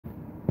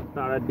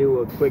Thought I'd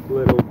do a quick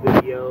little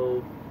video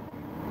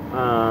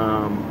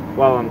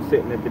while I'm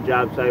sitting at the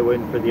job site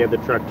waiting for the other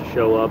truck to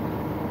show up.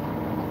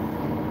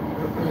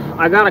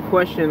 I got a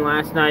question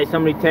last night.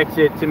 Somebody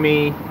texted it to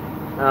me.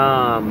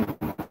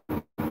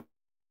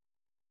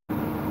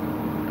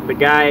 The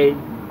guy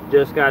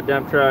just got a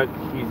dump truck.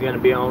 He's going to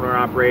be an owner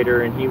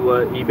operator, and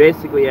he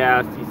basically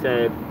asked. He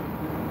said,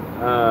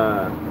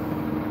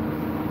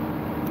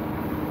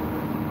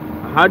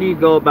 how do you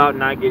go about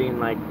not getting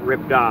like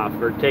ripped off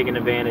or taken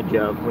advantage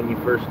of when you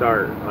first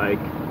start? Like,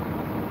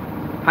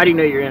 how do you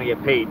know you're gonna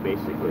get paid,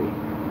 basically?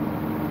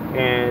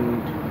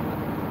 And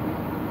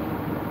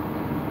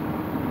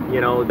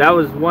you know, that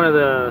was one of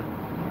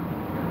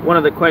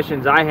the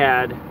questions I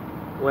had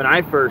when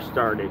I first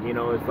started. You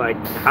know, it's like,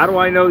 how do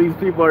I know these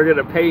people are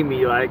gonna pay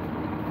me? Like,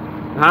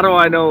 how do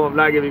I know I'm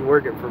not gonna be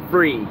working for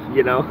free?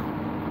 You know,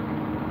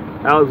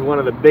 that was one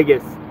of the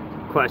biggest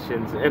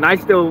questions, and I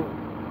still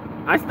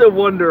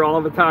wonder all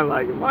the time,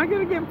 like, am I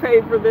gonna get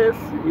paid for this?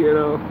 You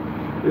know,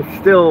 it's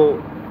still,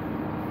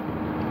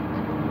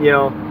 you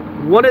know,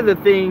 one of the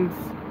things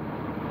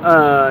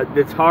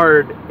that's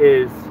hard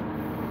is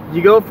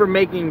you go from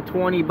making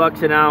 20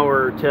 bucks an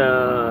hour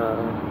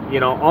to, you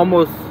know,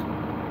 almost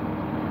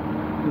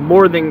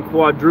more than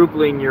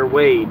quadrupling your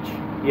wage,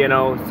 you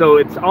know, so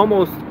it's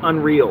almost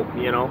unreal,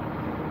 you know,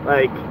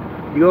 like,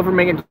 you go from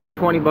making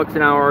 20 bucks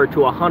an hour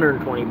to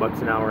 120 bucks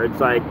an hour.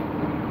 It's like,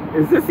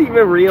 is this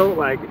even real?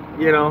 Like,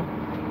 you know,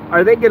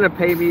 are they gonna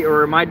pay me,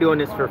 or am I doing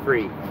this for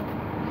free?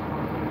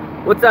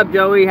 What's up,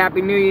 Joey?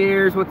 Happy New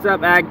Year's. What's up,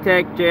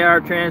 AgTech,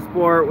 JR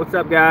Transport? What's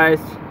up, guys?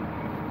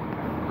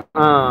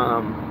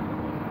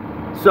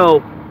 So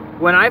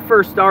when I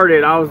first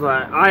started,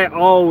 I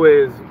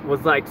always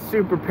was like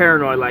super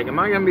paranoid. Like, am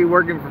I gonna be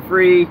working for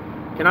free?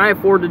 Can I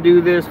afford to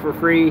do this for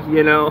free?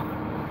 You know.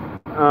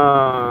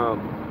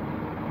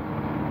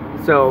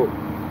 So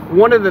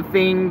one of the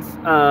things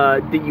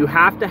that you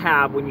have to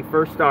have when you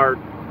first start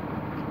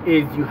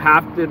is you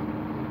have to,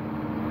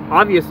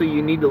 obviously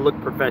you need to look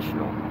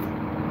professional.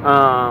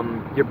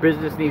 Your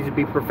business needs to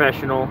be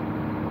professional.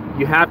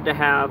 You have to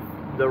have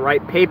the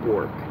right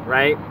paperwork,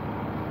 right?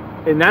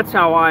 And that's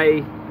how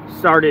I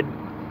started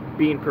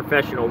being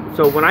professional.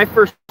 So when I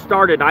first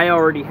started, I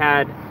already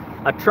had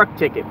a truck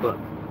ticket book.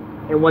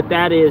 And what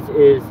that is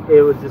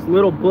it was this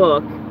little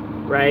book,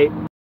 right?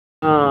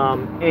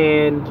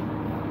 And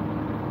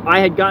I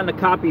had gotten a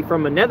copy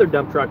from another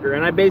dump trucker,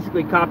 and I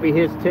basically copied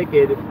his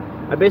ticket.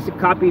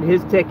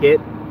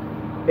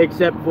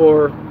 Except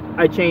for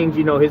I changed,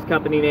 you know, his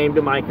company name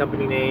to my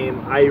company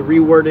name. I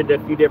reworded a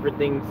few different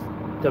things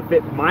to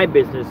fit my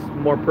business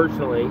more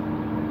personally,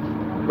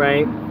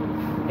 right?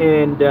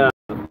 And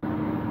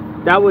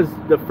that was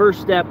the first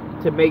step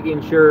to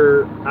making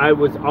sure I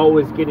was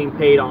always getting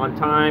paid on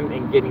time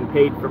and getting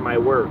paid for my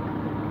work,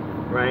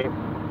 right?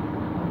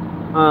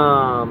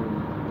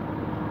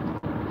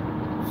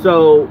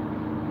 So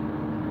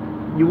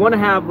you want to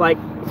have like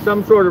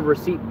some sort of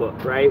receipt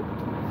book, right?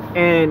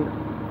 And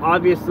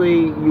obviously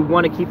you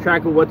want to keep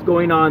track of what's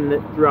going on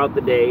throughout the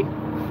day.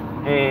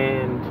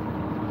 And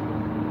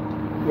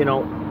you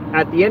know,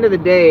 at the end of the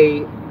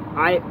day,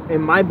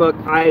 in my book,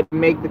 I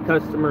make the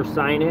customer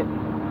sign it.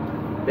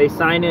 They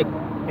sign it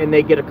and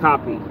they get a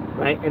copy,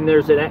 right? And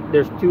there's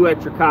 2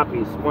 extra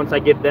copies once I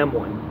give them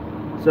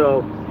one.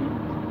 So,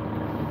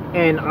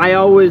 and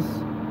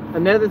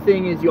another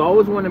thing is, you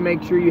always want to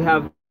make sure you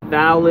have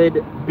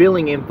valid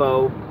billing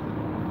info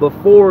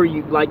before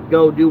you like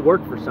go do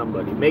work for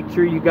somebody. Make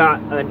sure you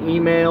got an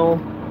email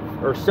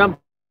or something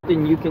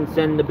you can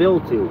send the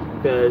bill to,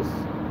 because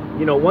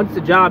you know, once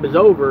the job is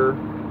over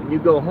and you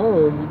go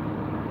home,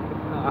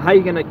 how are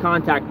you going to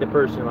contact the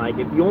person? Like,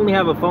 if you only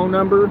have a phone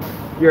number,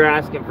 you're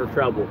asking for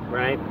trouble,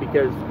 right?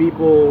 Because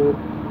people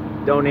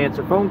don't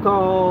answer phone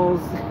calls.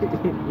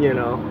 You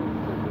know,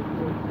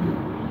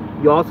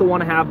 you also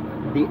want to have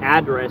the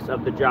address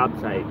of the job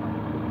site.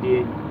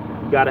 You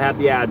got to have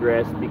the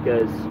address,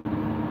 because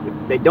if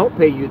they don't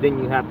pay you, then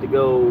you have to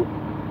go,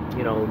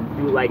 you know,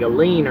 do like a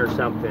lien or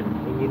something,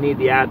 and you need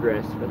the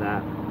address for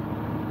that.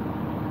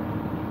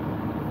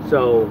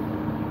 So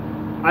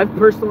I've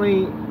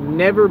personally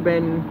never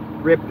been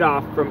ripped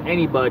off from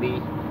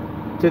anybody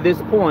to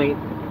this point.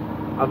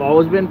 I've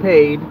always been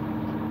paid.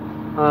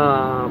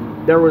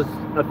 There was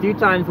a few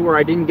times where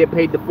I didn't get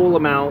paid the full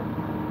amount,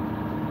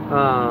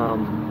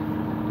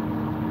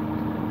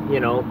 you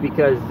know,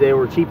 because they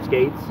were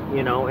cheapskates,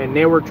 you know, and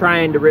they were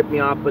trying to rip me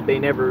off, but they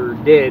never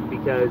did,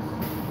 because,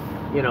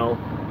 you know,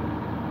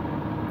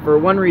 for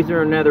one reason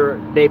or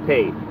another, they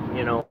paid,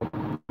 you know.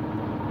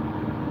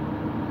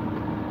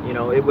 You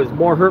know, it was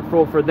more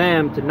hurtful for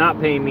them to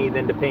not pay me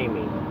than to pay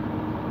me.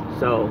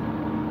 So,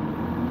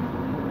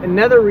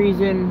 another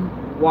reason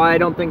why I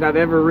don't think I've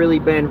ever really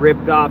been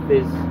ripped off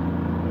is,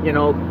 you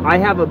know, I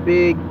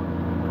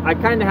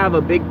kind of have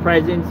a big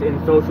presence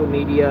in social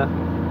media,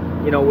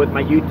 you know, with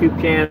my YouTube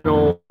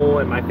channel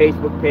and my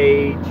Facebook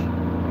page,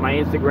 my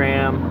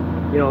Instagram.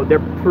 You know, they're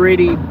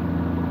pretty,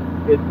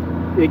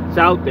 it's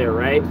out there,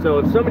 right? So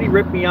if somebody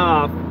ripped me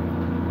off,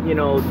 you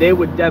know, they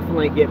would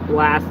definitely get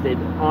blasted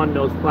on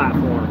those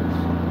platforms.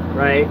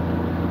 right?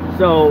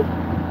 So,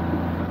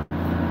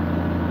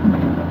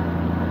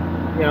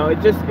 you know,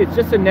 it's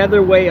just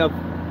another way of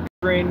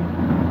covering,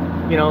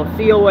 you know,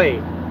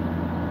 COA.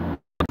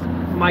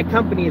 My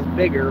company is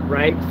bigger,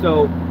 right?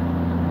 So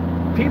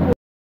people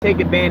take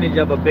advantage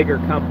of a bigger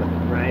company,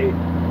 right?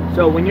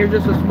 So when you're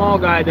just a small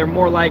guy, they're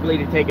more likely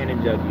to take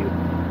advantage of you.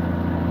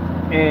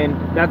 And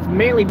that's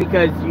mainly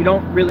because you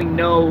don't really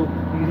know,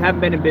 you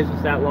haven't been in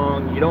business that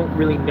long, you don't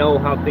really know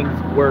how things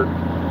work,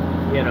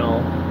 you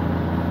know.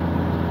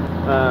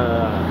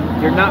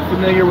 You're not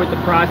familiar with the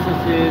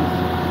processes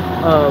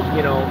of,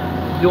 you know,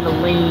 doing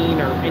a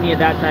lien or any of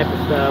that type of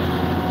stuff.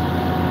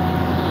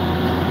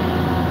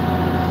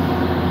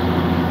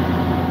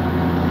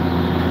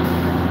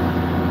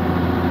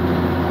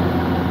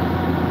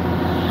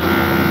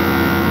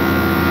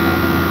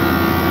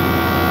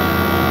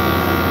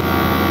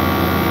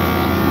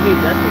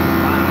 That thing's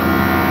loud.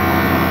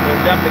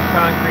 They're dumping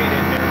concrete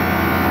in there.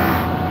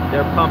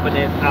 They're pumping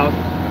it out.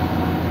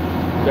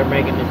 They're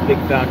making this big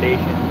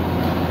foundation.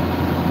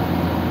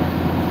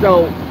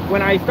 So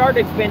when I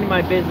started expanding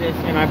my business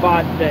and I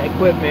bought the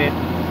equipment,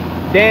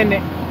 then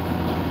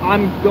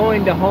I'm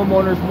going to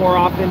homeowners more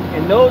often,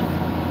 and those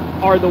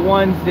are the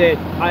ones that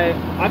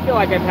I feel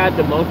like I've had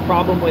the most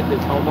problem with is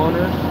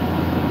homeowners.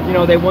 You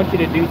know, they want you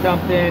to do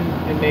something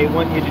and they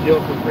want you to do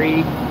it for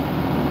free.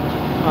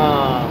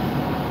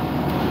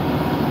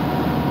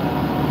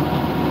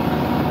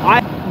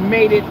 I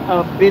made it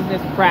a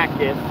business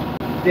practice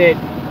that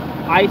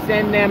I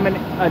send them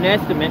an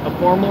estimate, a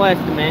formal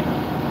estimate.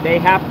 They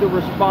have to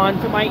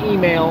respond to my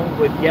email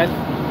with yes,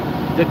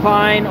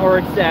 decline, or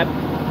accept,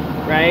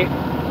 right?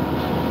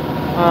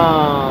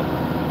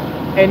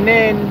 And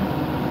then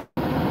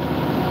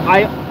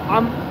I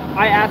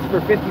ask for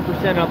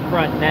 50% up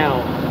front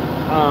now.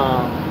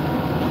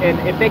 And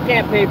if they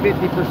can't pay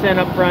 50%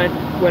 up front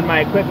when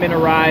my equipment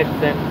arrives,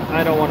 then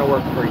I don't want to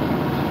work for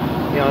you.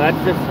 You know,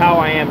 that's just how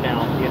I am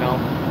now, you know.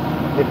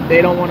 If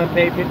they don't want to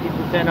pay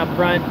 50% up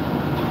front,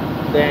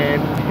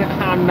 then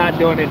I'm not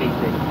doing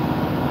anything.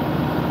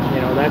 You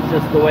know, that's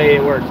just the way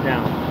it works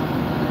now.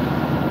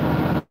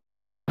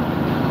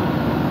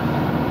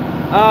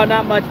 Oh,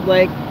 not much,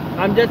 Blake.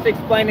 I'm just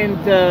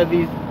explaining to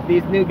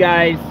these new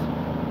guys,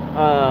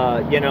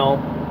 you know,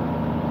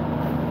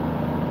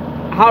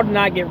 how to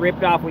not get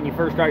ripped off when you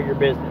first start your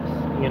business,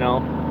 you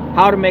know,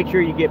 how to make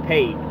sure you get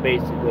paid,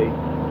 basically.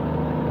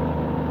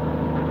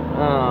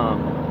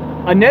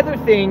 Another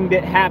thing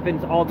that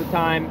happens all the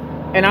time,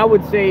 and I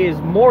would say is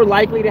more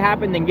likely to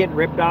happen than getting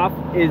ripped off,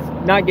 is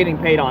not getting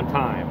paid on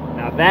time.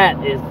 Now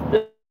that is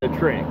the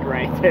trick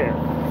right there.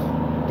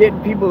 Getting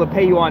people to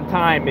pay you on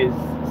time is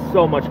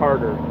so much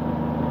harder.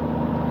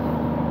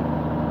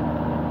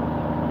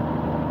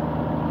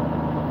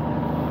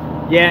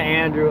 Yeah,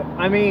 Andrew.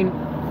 I mean,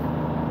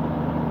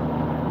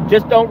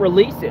 just don't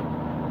release it.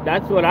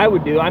 That's what I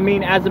would do. I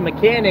mean, as a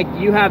mechanic,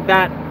 you have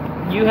that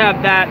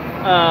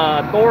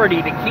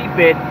authority to keep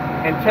it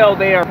until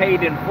they are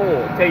paid in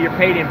full, until you're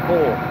paid in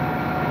full.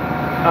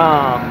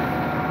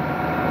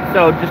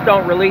 So just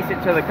don't release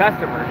it to the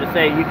customer. Just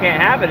say you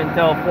can't have it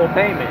until full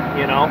payment,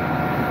 you know.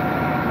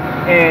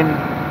 And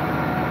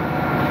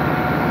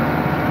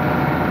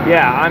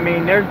yeah, I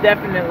mean, there's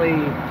definitely,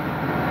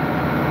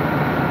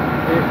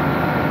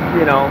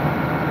 you know,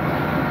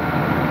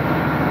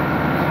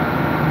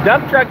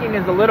 dump trucking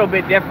is a little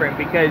bit different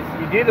because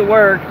you do the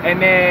work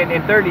and then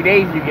in 30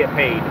 days you get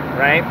paid,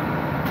 right?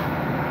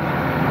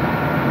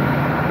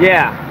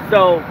 Yeah,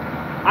 so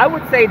I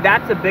would say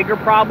that's a bigger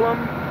problem.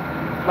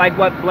 Like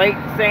what Blake's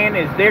saying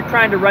is they're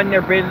trying to run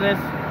their business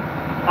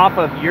off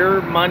of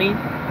your money,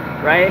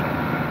 right?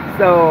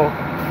 So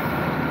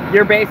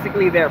you're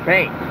basically their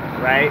bank,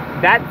 right?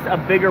 That's a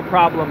bigger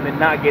problem than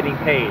not getting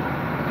paid.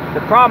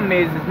 The problem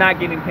is not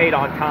getting paid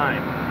on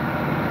time.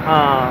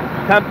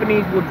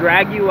 Companies will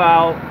drag you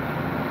out.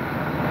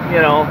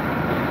 You know,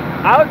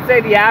 I would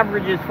say the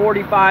average is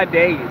 45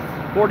 days.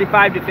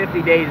 45 to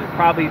 50 days is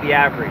probably the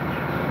average.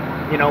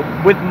 You know,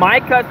 with my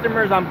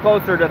customers, I'm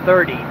closer to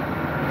 30.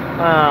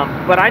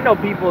 But I know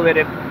people that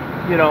have,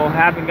 you know,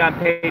 haven't gotten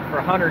paid for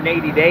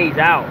 180 days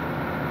out.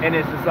 And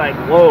it's just like,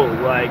 whoa,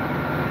 like,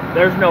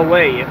 there's no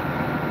way.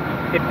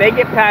 If they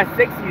get past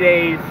 60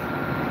 days,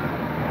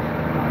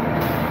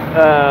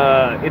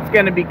 it's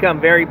going to become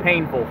very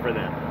painful for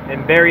them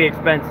and very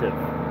expensive.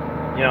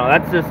 You know,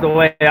 that's just the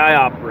way I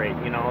operate.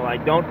 You know,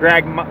 like, don't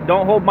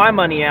hold my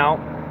money out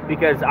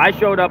because I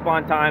showed up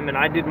on time and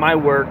I did my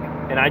work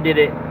and I did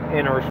it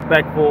in a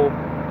respectful,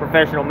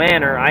 professional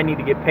manner. I need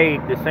to get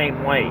paid the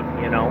same way,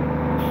 you know.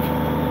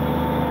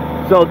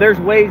 So there's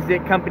ways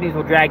that companies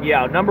will drag you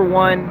out. Number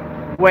one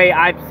way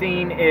I've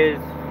seen is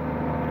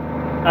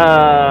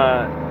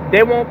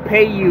they won't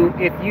pay you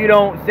if you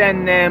don't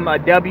send them a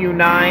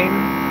W-9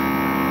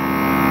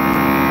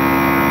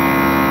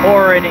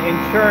 or an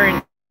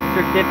insurance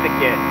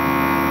certificate.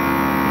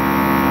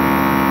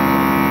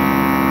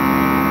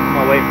 I'm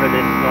gonna wait for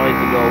this noise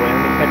to go away.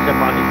 Let me catch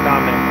up on these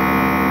comments.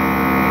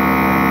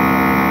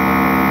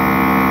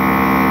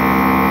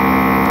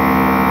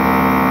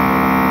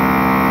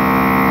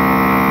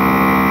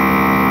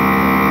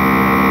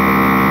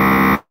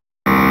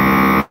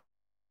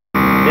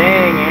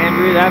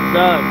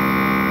 sucks.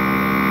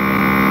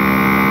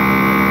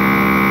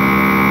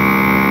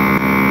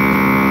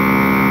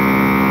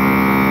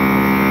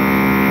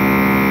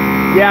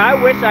 Yeah, I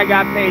wish I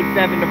got paid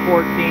 7 to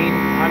 14.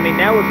 I mean,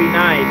 that would be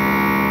nice.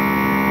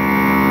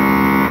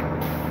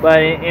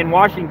 But in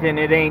Washington,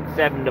 it ain't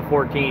 7 to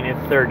 14, it's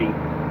 30.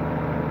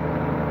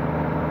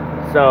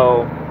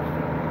 So,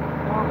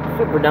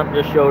 Super Dump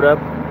just showed up.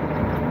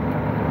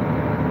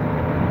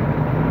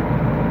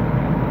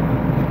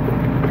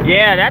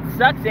 Yeah, that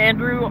sucks,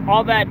 Andrew.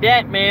 All that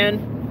debt, man.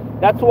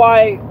 That's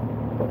why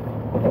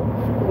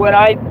when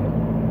I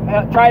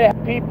try to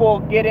help people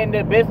get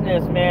into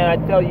business, man, I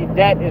tell you,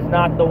 debt is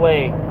not the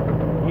way.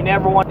 You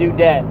never want to do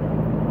debt.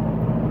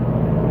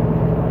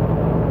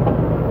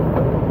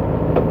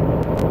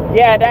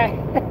 Yeah, that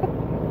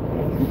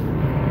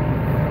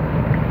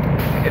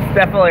it's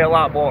definitely a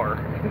lot more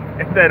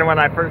than when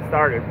I first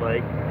started,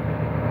 like,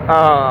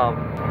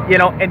 you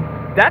know, and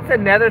that's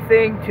another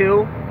thing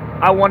too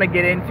I want to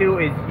get into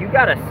is you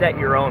got to set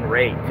your own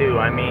rate too.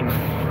 I mean,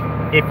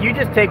 if you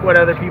just take what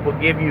other people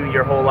give you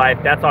your whole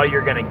life, that's all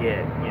you're gonna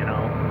get, you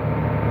know.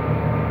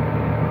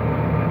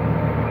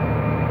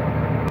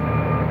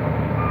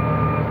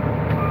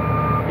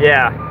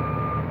 Yeah,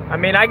 I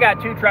mean, I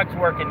got 2 trucks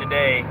working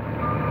today,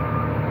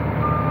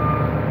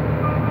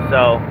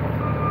 so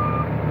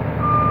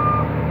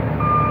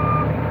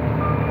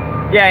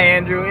yeah,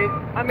 Andrew.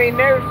 I mean,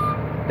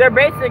 they're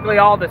basically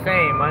all the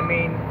same. I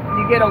mean,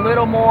 you get a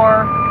little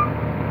more.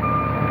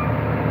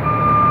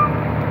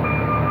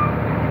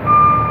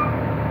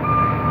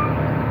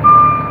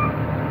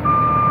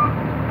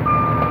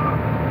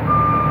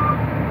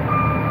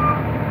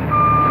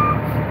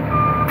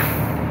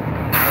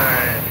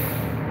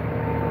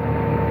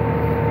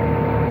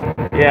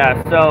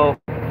 Yeah, so,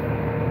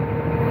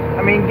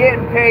 I mean,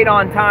 getting paid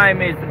on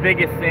time is the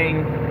biggest thing.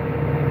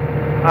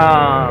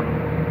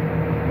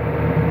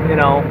 You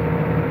know,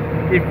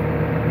 if,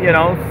 you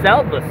know,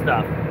 sell the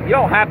stuff. You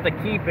don't have to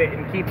keep it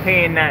and keep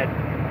paying that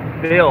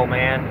bill,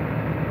 man.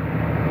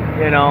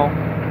 You know,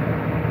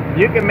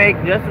 you can make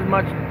just as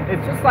much.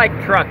 It's just like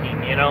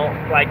trucking, you know,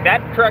 like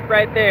that truck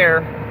right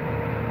there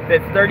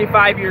that's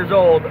 35 years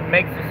old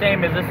makes the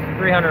same as this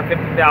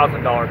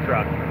 $350,000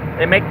 truck.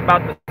 They make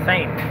about the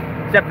same.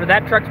 Except for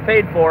that truck's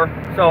paid for,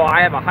 so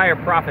I have a higher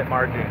profit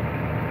margin.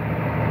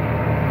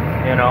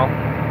 You know?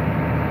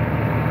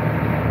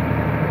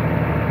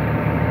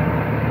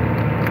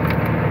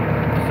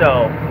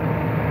 So,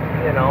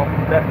 you know,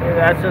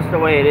 that's just the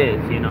way it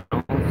is, you know?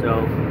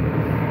 So,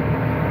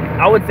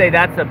 I would say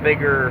that's a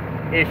bigger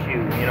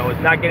issue, you know, it's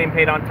not getting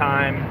paid on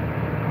time.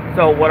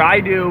 So what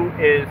I do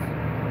is,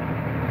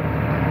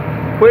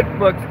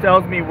 QuickBooks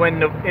tells me when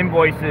the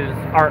invoices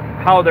are,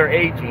 how they're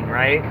aging,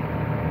 right?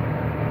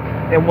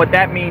 And what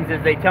that means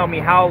is they tell me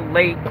how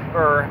late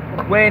or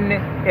when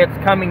it's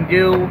coming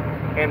due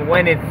and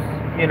when it's,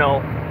 you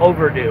know,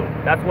 overdue.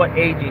 That's what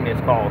aging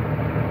is called,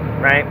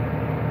 right?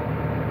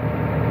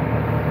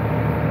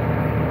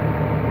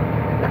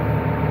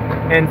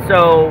 And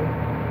so,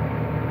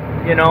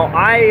 you know,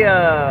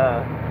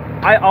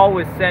 I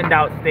always send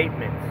out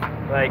statements,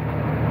 like,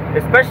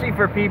 especially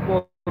for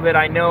people that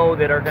I know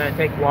that are going to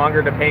take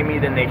longer to pay me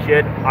than they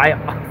should. I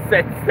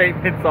send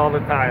statements all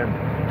the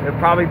time. It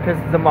probably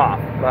pisses them off,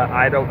 but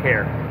I don't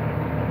care,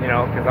 you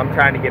know, because I'm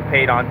trying to get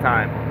paid on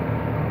time.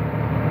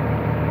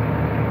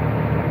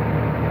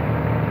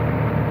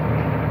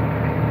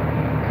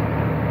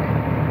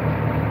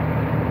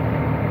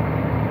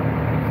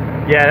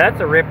 Yeah,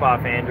 that's a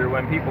ripoff, Andrew,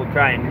 when people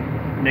try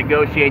and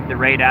negotiate the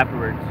rate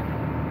afterwards.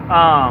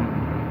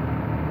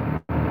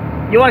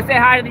 You want to say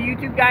hi to the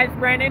YouTube guys,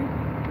 Brandon?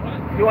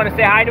 What? You want to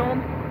say hi to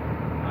them?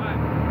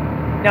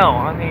 Hi. No,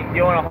 I mean, do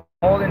you want to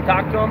hold and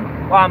talk to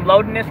them while I'm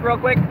loading this real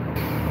quick?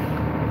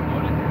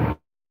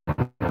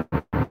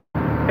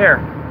 Here.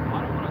 I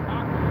don't want to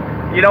talk to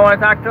them. You don't want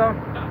to talk to them?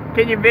 No.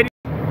 Can you video?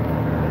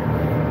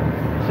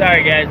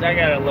 Sorry, guys, I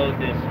gotta load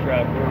this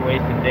truck. We're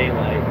wasting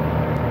daylight.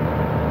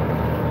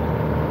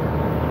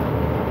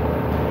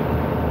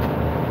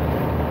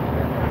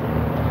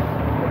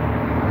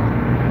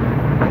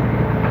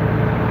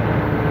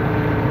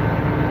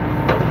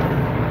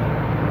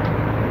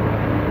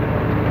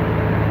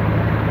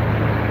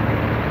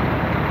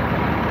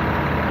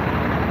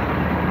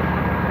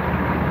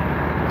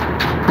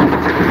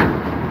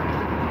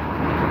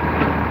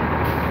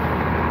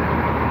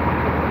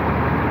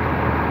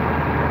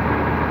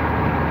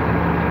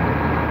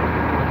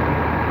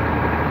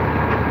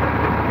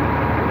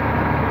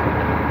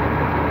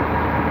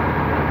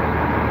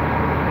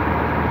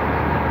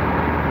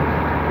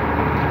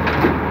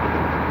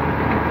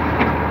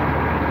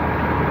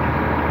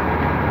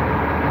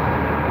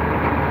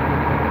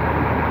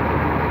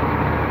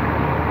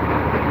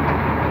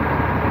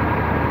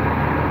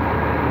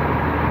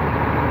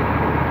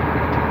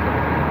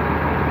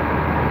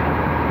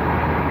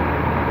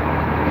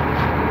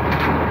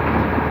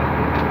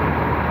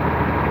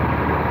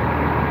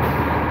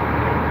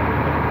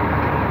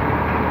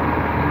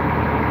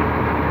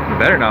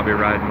 Better not be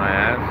riding my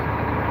ass.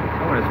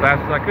 I went as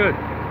fast as I could.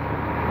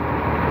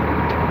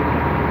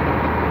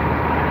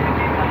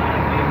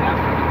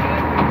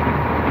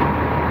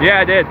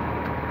 Yeah, I did.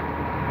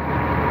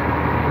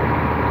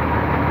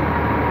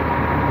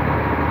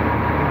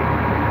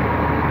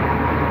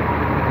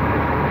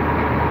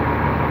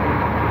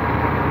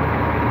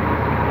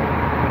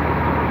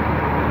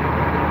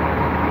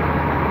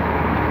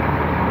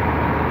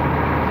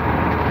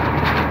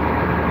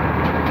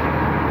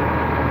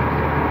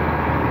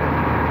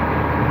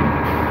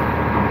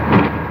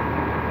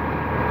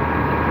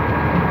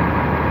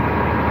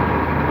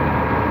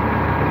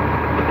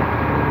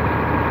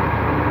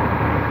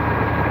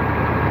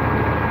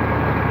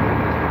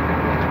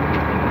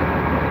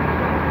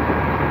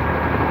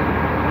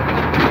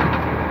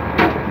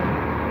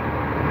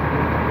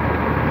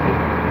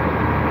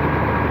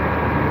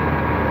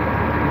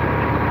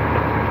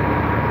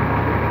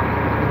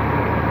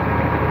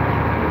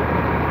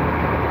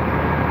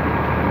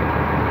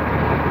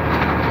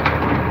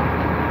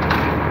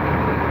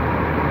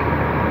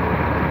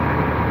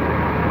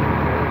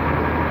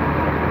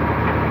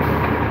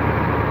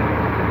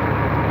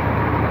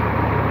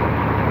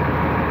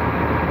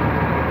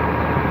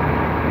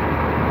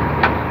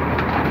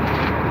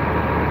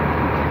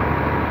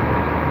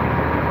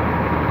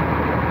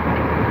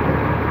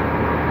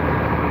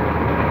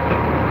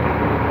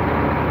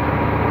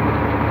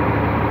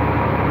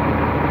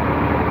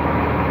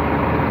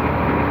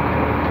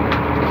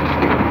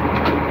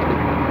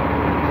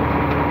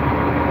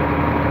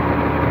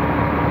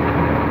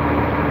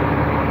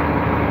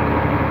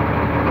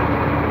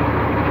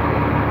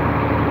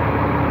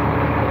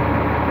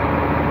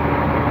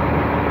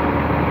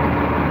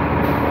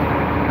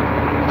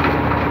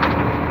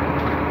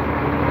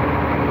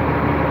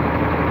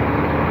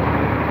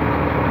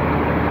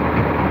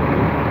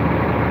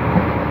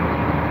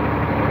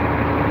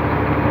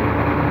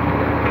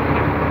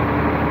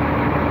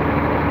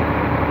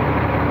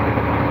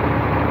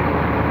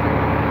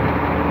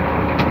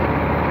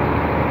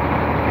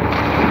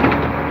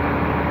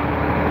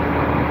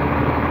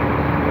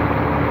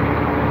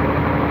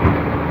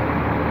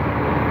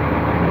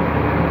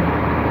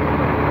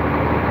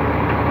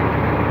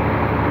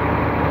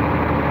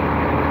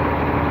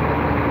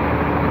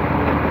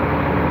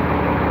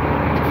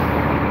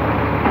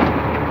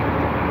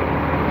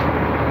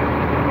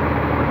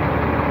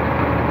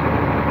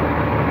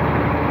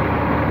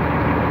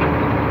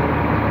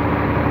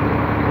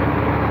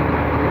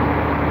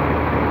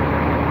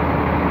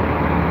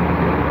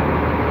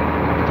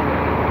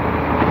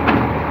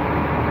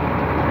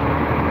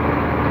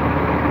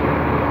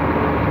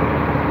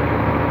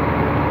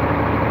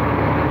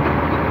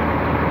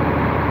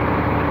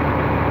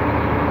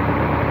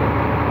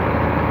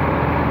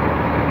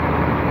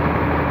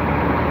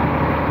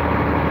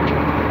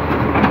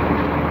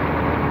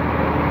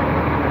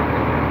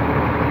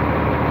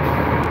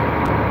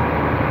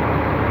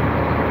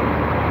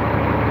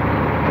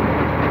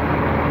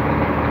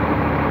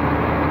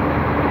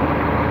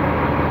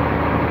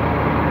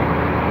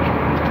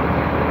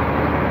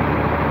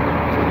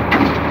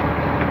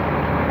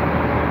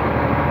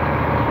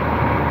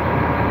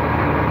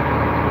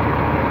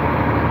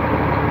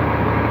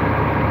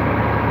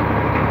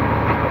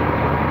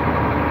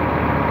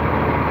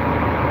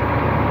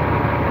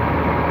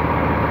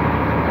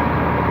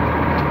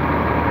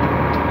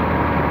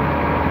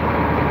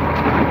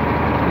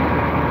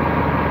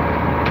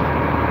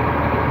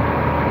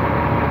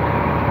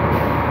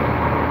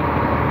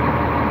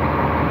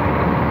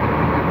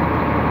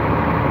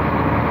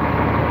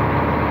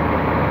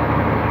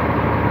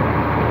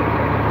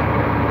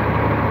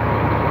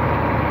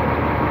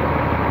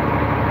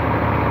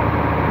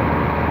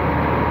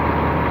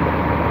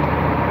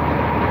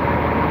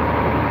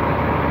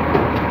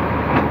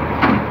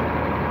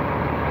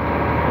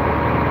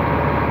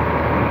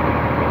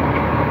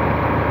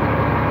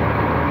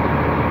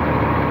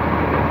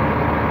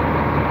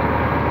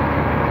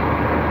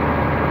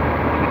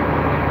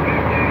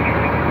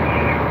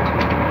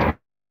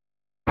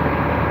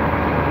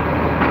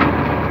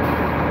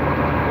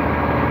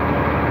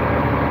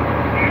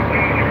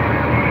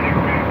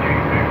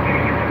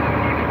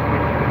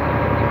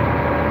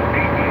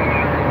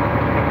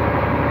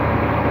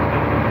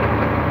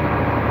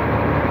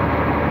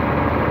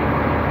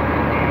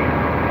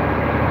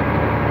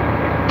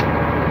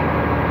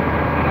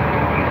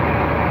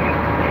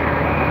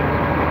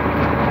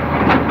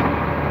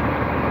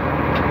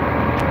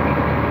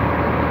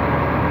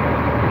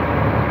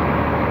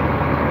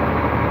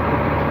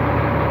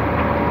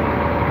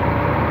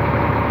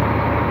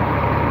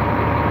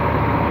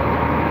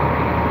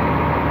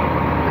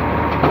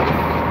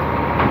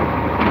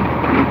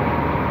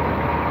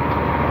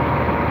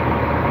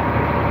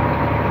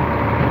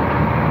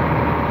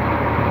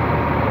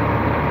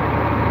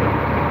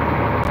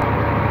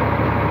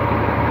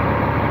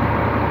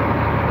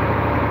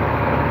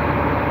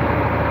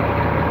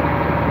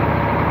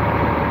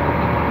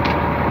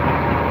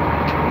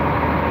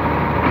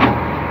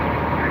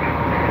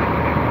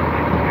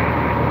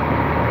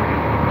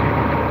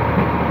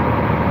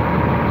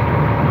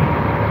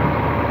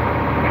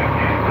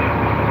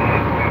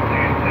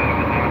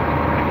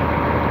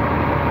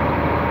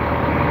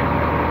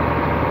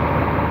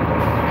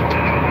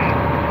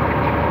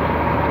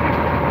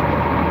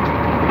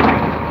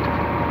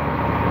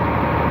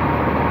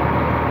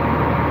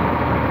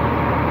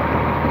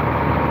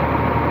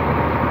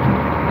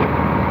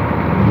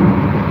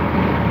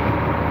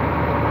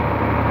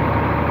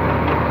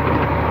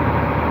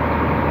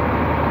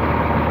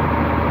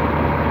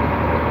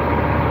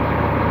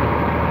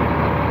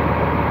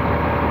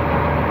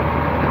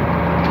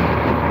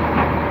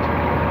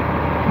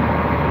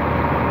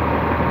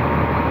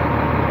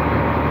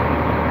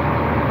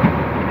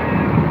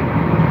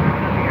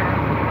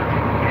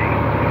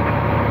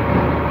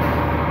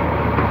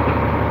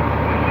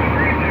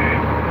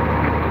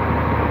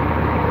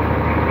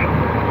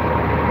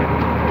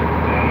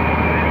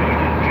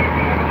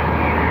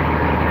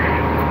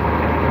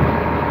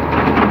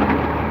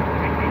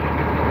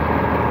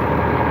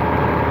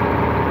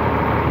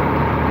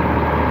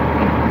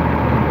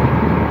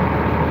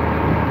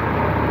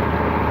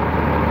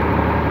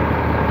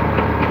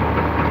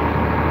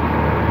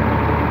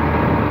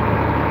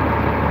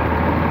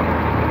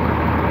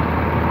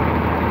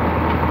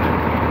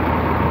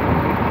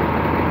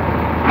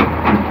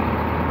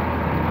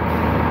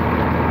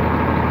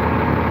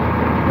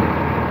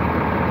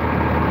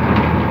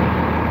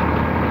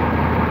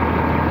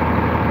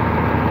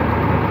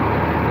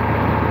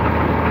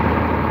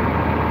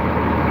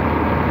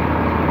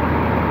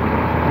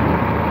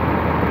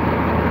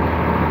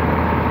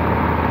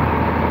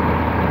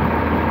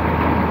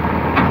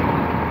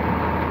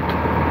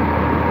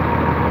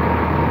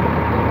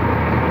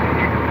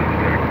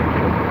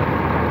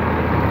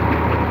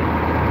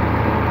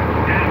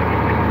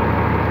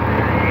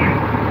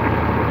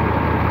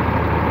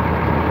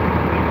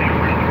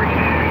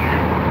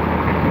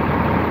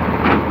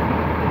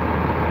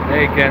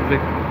 Hey,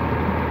 Kenzie.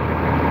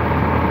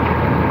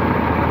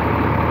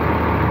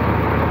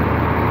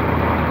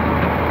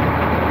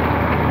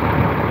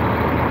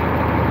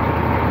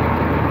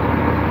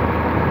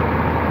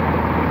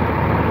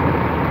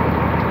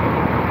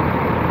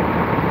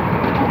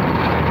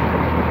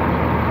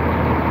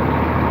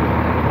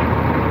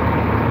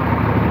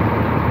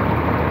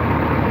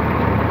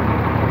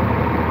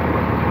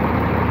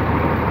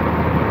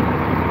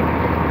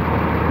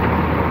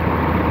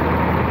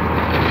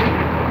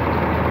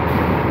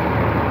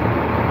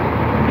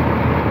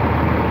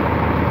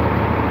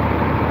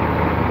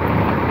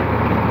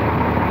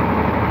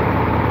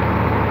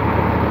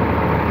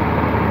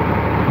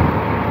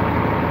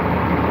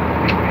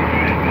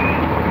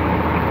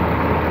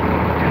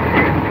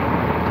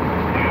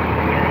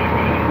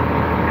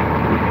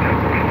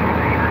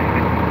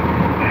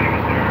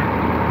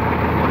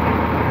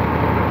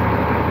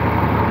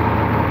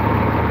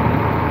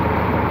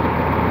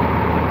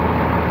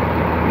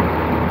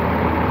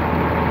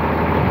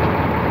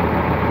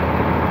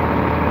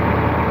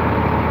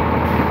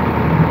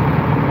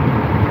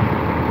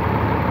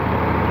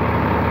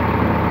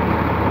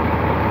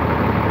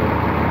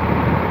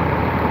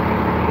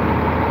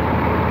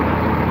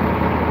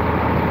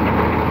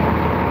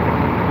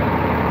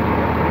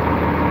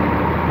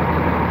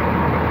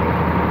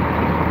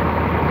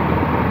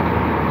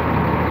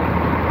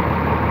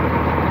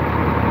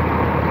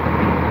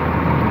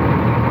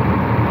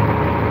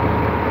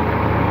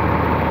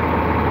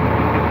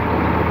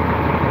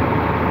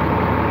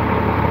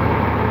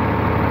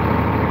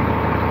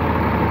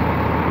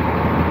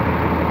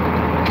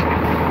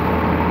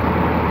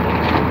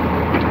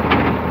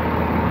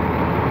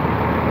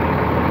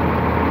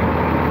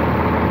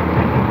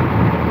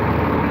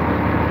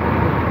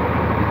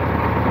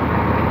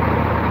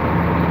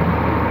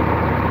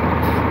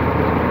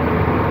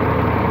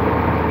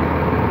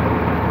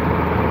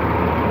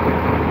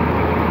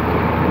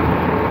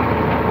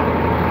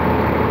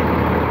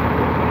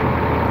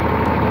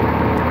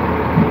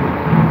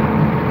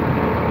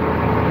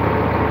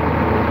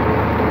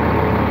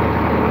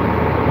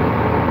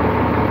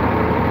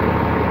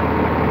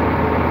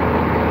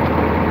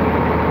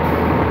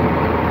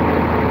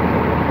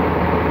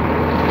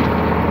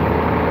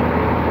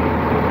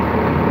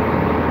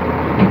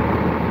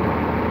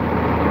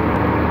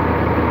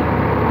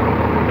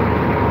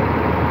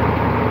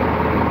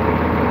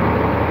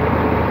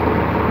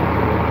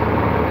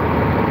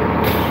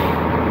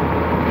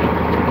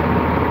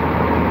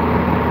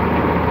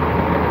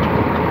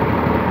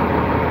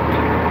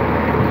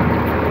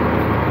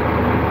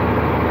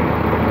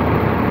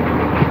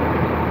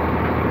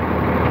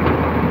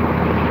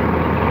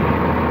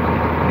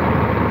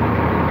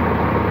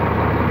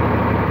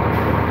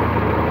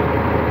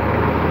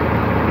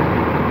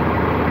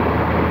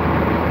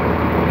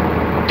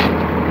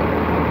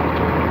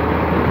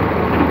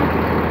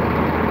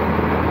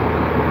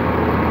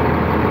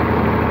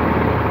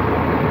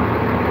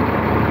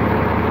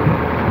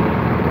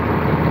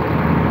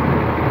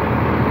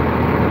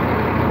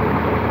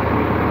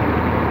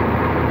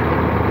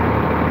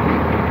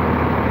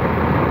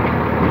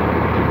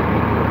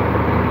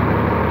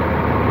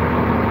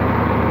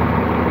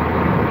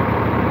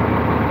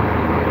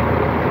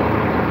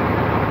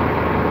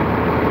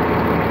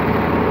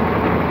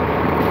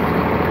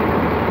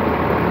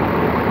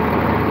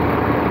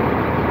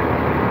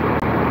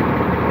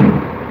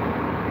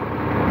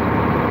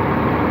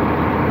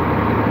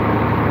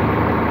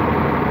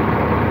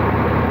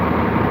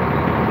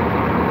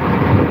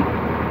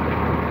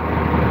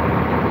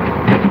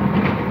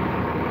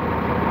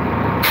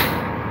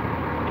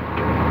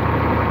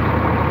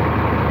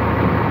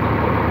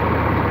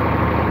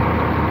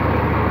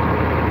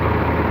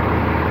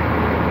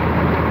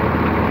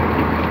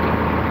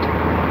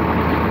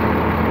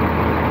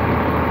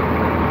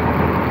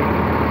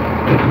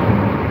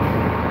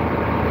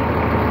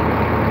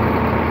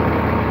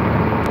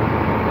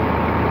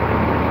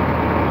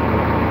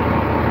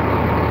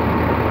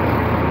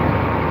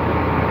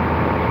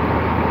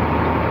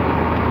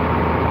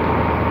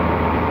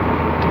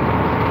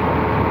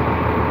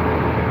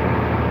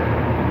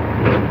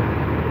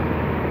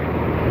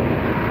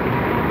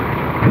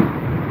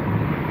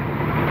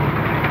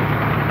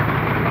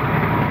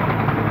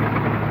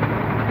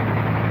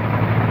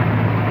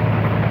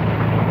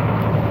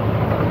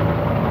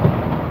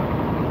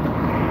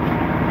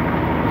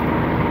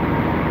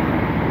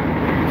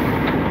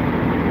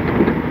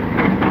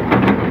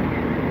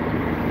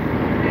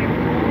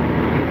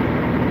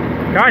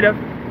 Kind of.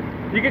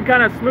 You can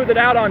kind of smooth it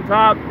out on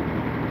top.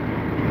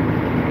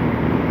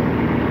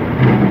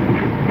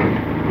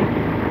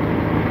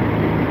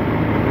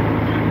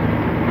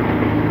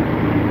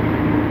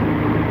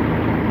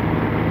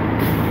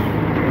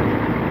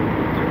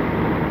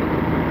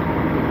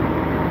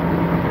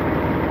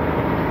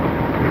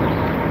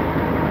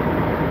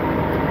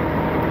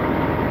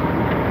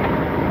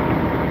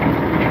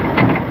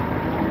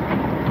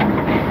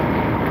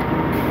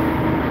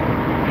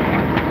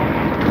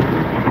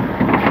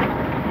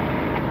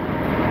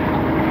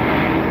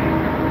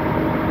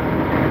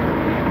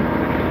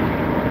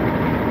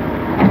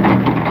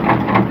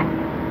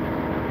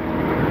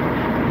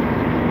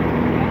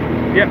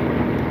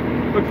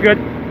 good.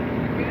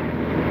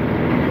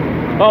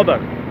 Well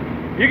done.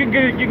 You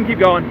can keep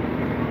going.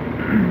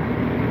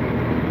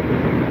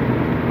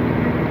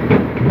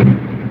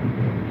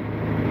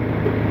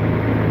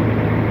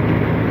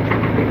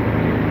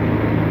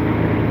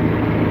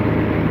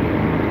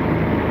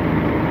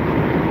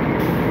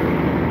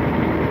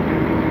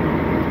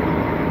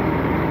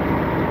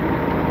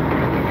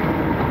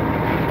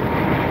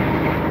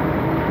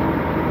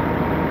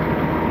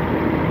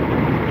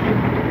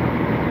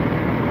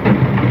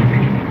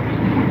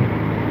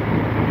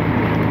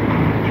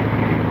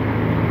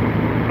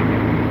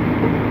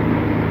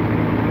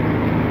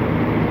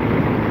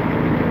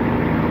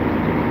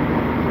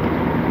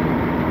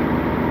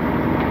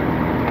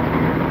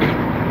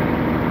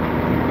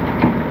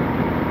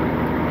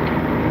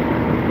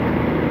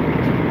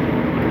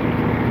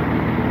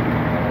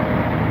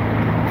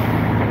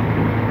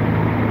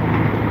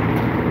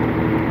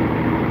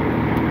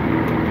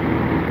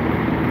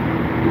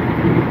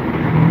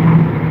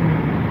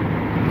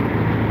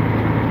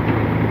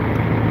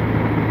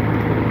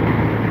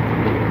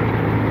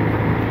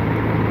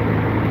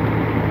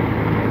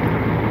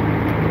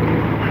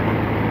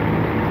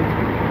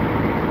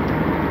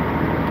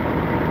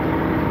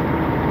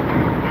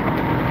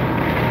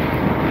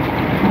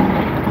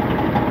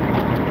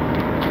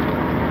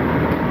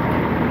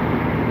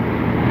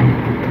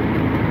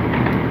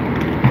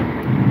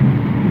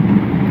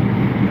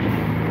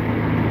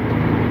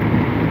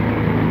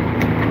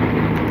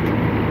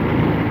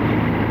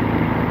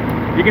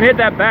 You can hit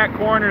that back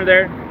corner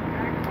there.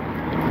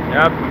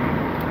 Yep.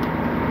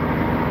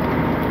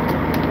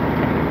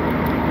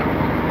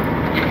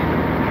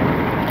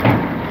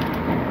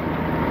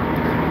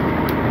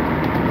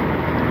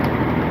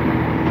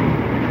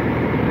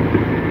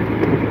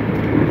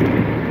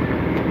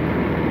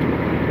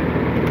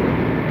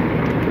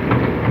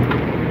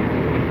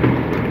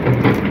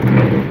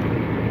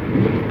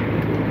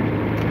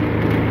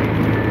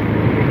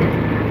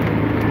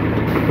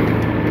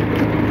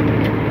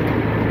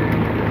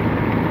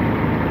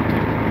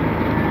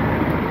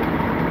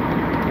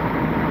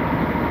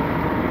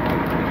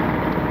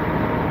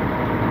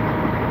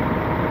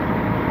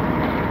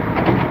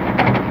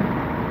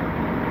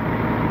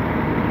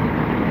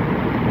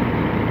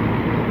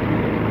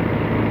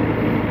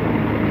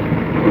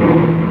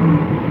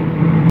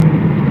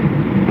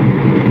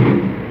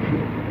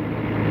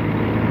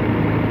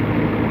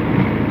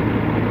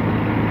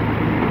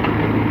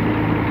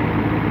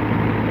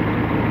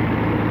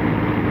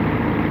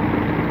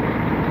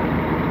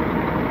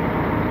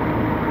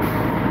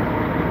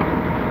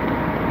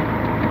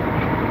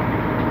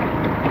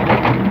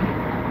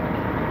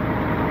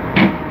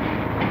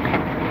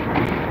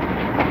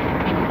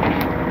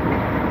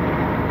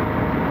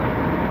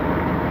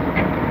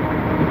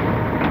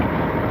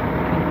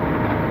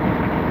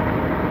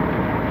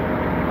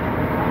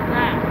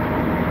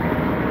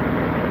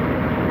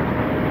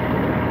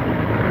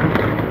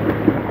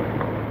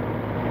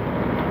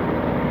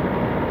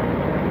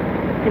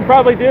 Can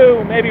probably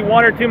do maybe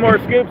 1 or 2 more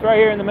scoops right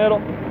here in the middle.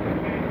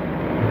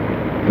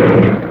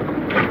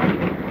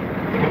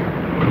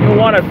 You'll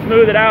want to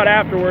smooth it out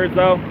afterwards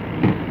though.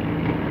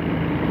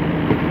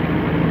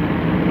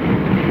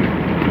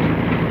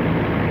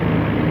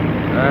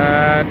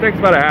 It takes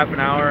about a half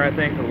an hour, I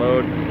think, to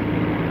load.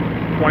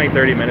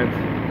 20-30 minutes,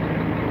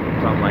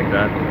 something like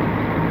that.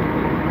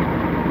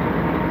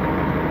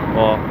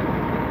 Well,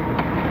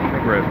 I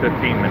think we're at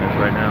 15 minutes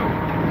right now.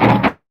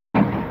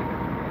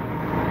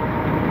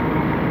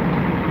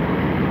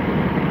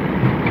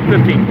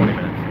 $15, 20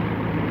 minutes.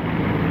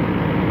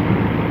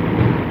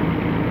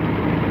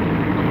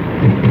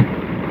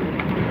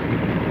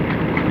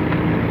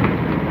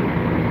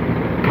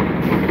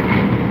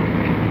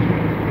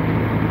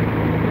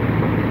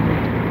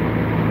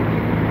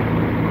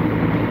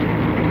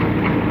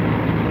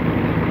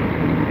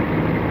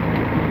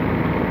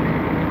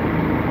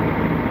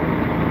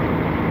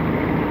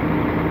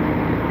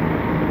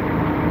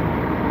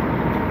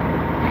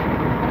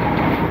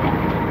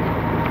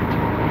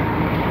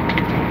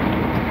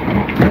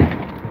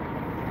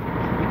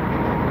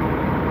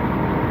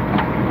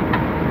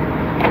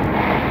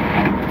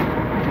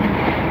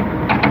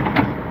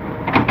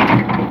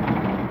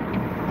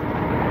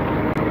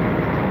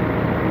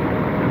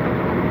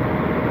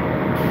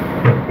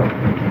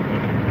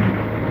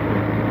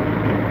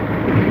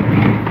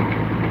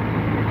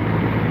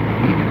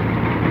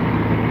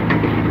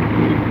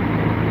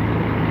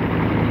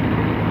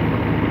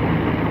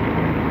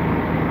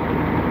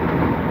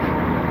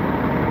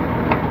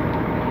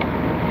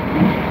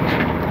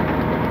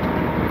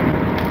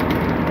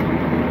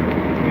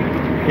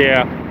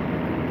 Yeah.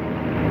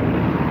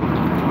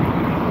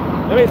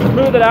 Let me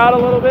smooth it out a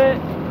little bit.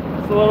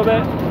 Just a little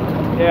bit.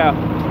 Yeah.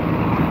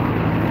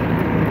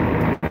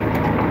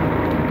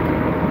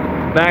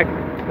 Back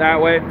that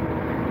way.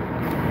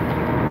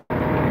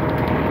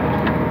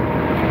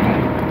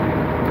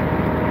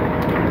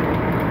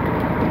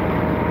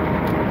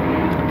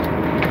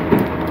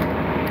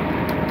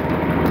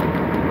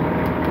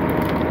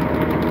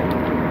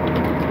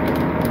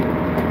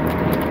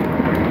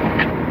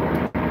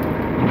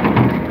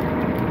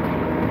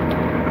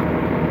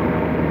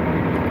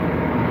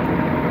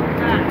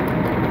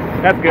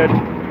 That's good.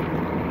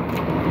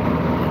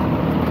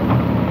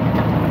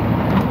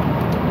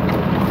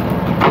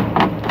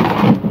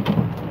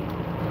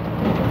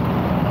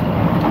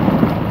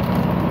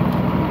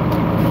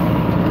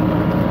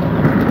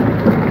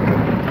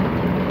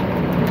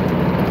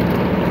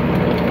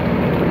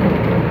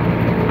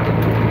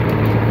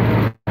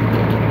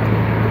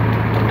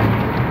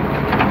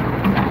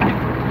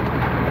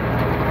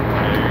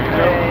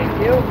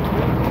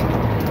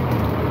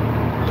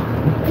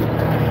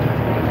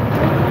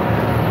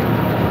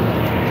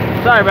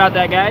 Sorry about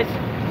that, guys.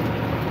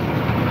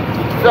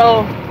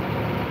 So,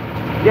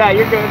 yeah,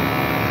 you're good.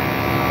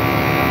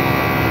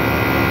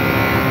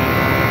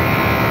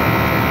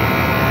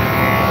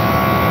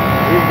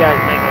 These guys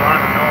make a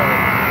lot of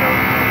noise.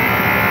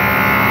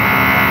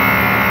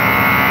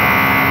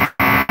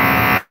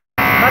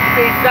 Must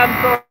be some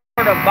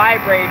sort of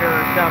vibrator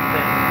or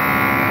something,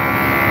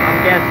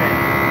 I'm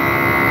guessing.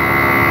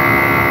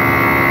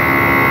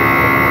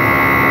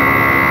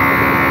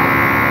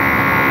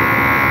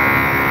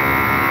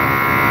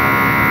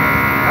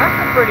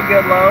 Pretty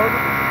good load.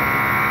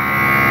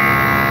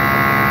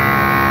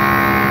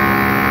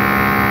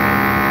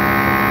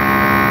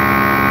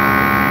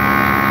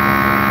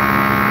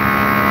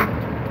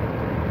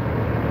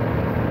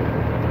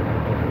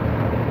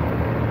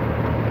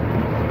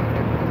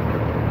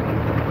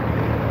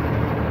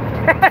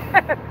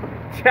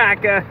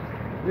 Chaka,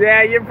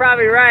 yeah, you're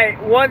probably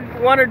right.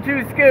 One or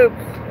two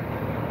scoops.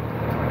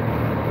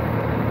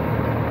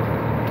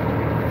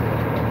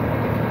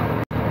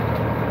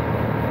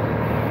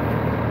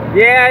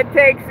 Yeah, it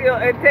takes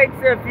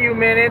a few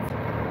minutes.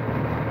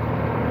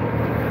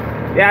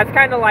 Yeah, it's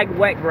kind of like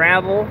wet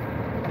gravel,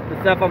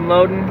 the stuff I'm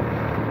loading.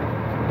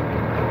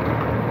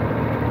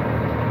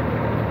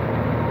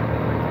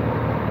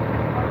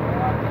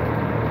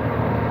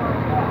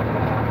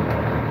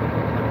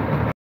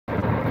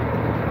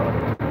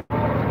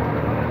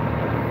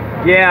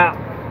 Yeah,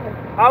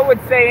 I would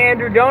say,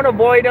 Andrew, don't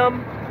avoid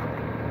them,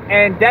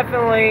 and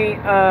definitely,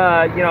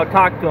 you know,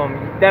 talk to them.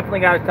 You definitely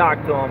got to talk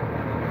to them.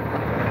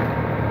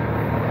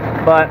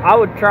 But I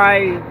would try,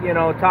 you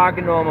know,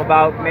 talking to them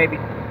about maybe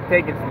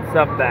taking some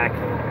stuff back.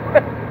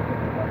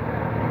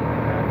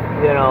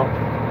 You know,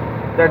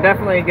 they're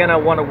definitely gonna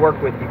want to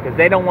work with you because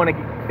they don't want to.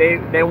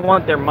 They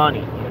want their money.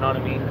 You know what I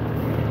mean?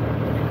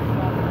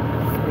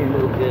 Let me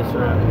move this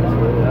around this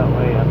way. That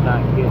way, I'm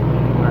not getting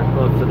anywhere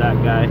close to that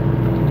guy.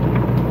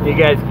 You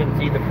guys can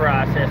see the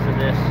process of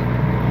this.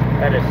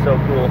 That is so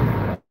cool.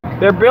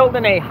 They're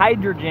building a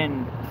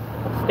hydrogen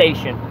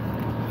station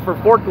for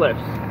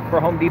forklifts for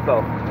Home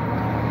Depot.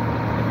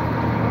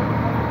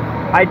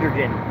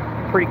 Hydrogen,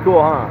 pretty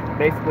cool, huh?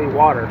 Basically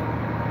water.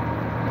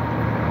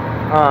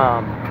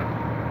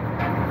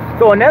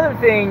 So another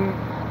thing,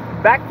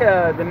 back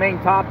to the main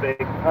topic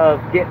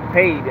of getting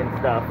paid and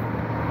stuff.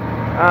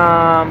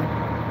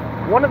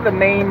 One of the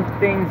main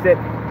things that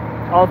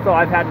also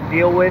I've had to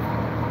deal with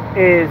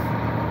is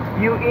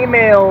you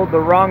email the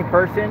wrong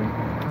person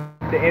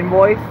the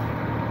invoice,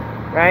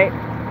 right?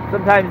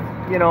 Sometimes,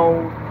 you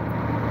know,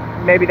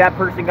 maybe that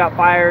person got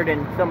fired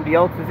and somebody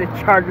else is in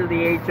charge of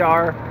the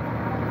HR.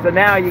 So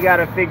now you got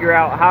to figure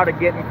out how to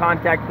get in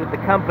contact with the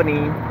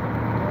company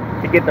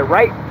to get the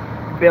right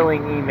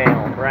billing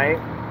email, right?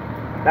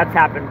 That's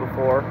happened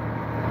before.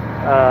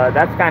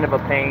 That's kind of a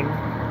pain.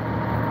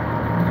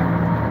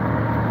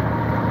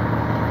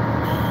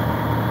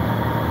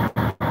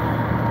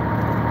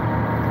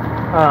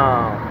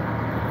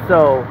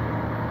 So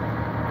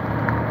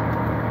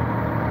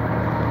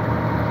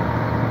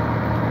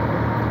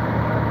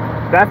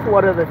that's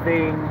one of the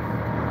things.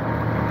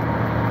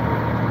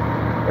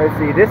 Let's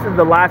see, this is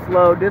the last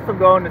load. This will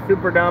go in the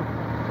super dump.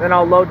 Then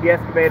I'll load the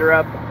excavator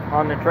up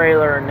on the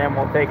trailer and then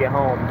we'll take it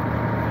home.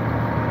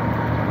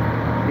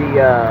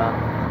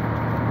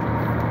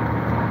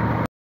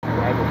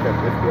 I just shut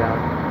this down.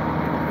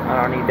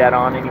 I don't need that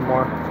on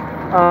anymore.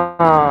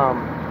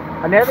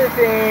 Another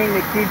thing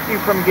that keeps you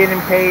from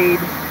getting paid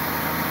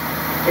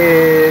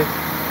is,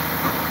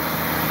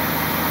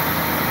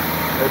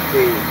 let's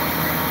see,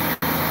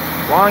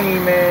 long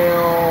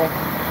email,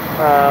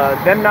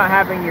 them not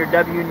having your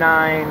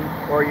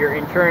W-9 or your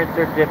insurance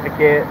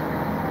certificate.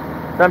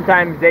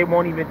 Sometimes they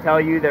won't even tell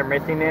you they're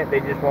missing it. They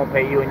just won't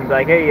pay you, and you're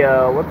like, hey,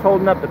 what's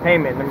holding up the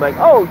payment? And they're like,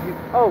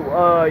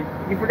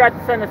 you forgot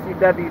to send us your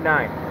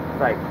W-9. It's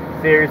like,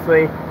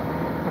 seriously?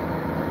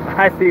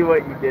 I see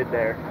what you did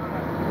there.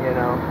 You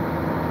know,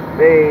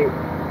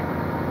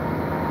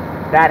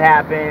 that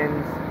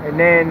happens, and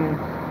then,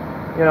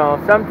 you know,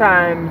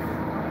 sometimes,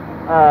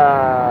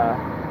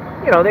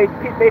 you know, they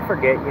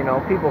forget. You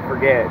know, people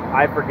forget.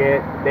 I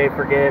forget. They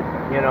forget.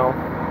 You know,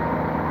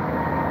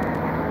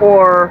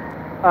 or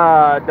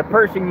the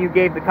person you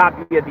gave the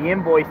copy of the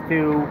invoice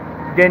to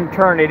didn't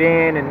turn it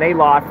in and they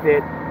lost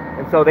it,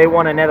 and so they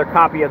want another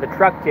copy of the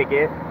truck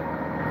ticket.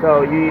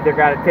 So you either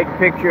got to take a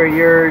picture of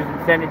yours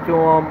and send it to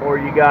them, or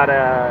you got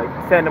to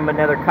send them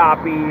another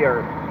copy,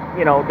 or,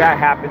 you know, that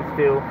happens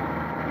too.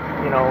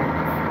 You know,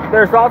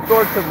 there's all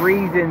sorts of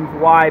reasons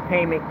why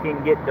payment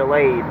can get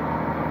delayed.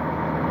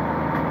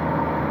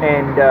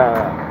 And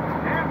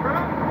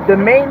the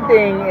main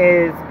thing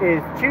is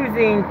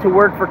choosing to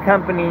work for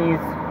companies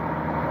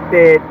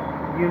that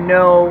you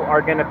know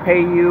are going to pay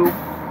you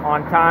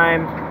on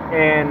time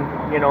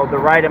and, you know, the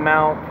right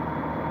amount.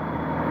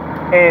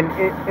 And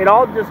it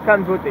all just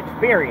comes with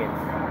experience,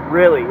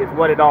 really, is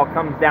what it all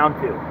comes down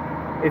to,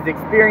 is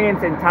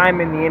experience and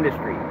time in the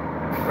industry,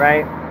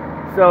 right?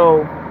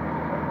 So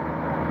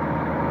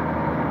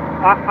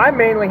I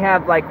mainly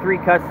have like 3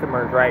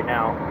 customers right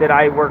now that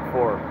I work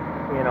for,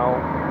 you know,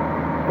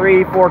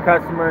 3-4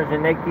 customers,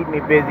 and they keep me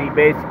busy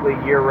basically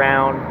year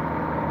round.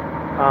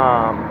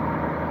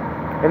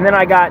 And then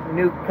I got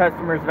new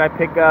customers that I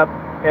pick up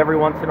every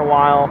once in a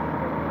while.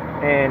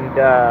 And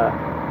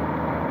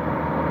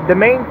the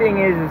main thing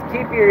is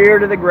keep your ear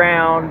to the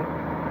ground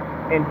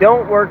and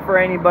don't work for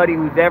anybody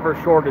who's ever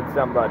shorted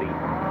somebody.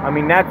 I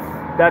mean, that's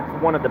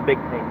one of the big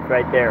things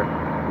right there,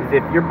 is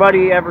if your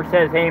buddy ever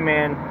says, hey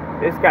man,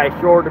 this guy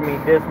shorted me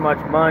this much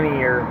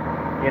money, or,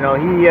 you know,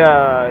 he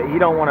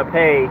don't want to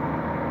pay,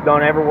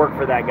 don't ever work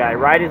for that guy.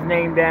 Write his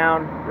name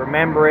down,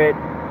 remember it,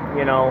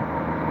 you know.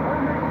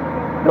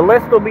 The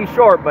list will be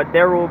short, but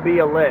there will be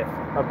a list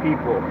of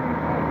people,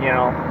 you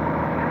know.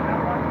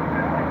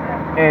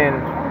 And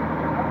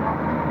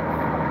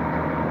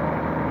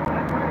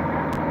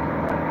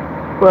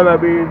but I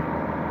mean,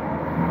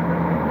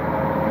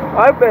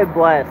 I've been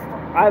blessed.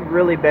 I've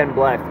really been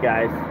blessed,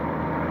 guys.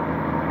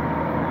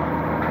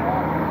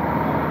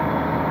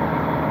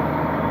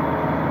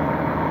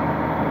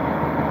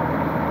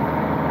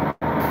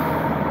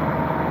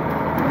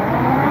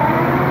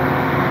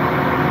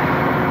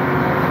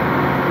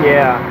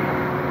 Yeah.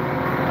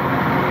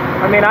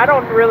 I mean, I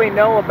don't really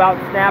know about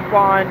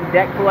Snap-on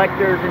debt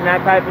collectors and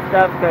that type of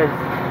stuff, because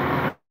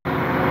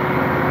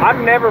I've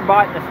never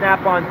bought a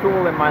Snap-on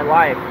tool in my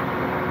life.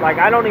 Like,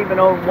 I don't even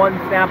own one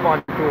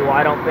Snap-on tool,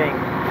 I don't think.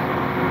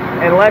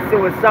 Unless it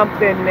was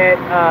something that,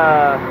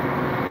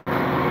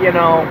 you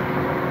know,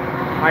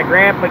 my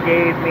grandpa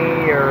gave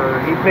me, or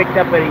he picked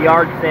up at a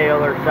yard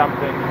sale or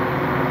something.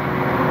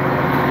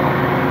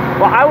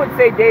 Well, I would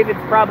say David's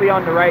probably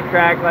on the right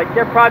track. Like,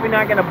 they're probably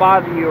not going to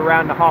bother you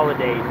around the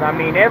holidays. I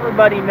mean,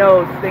 everybody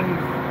knows things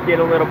get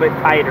a little bit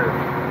tighter,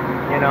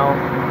 you know.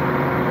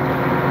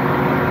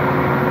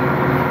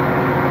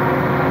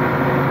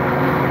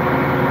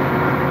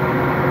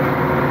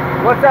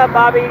 What's up,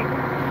 Bobby?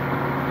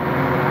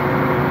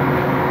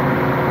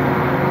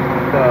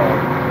 So,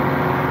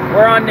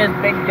 we're on this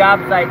big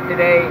job site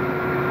today.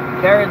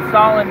 They're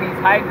installing these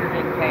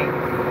hydrogen tanks.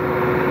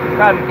 You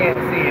probably can't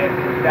see it.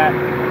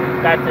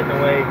 That's in the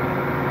way.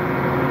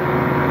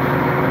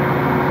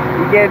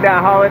 You getting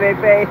that holiday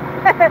pay?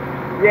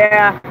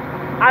 Yeah,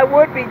 I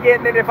would be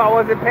getting it if I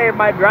wasn't paying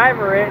my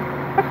driver it.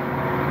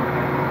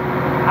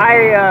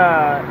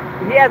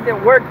 He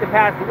hasn't worked the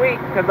past week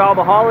because all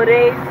the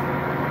holidays,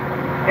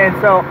 and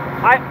so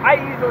I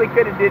usually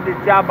could have did this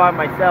job by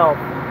myself,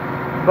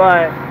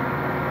 but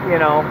you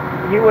know,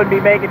 he wouldn't be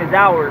making his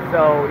hours,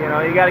 so you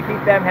know, you got to keep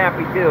them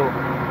happy too.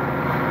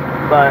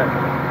 But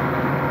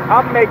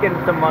I'm making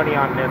some money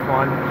on this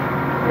one,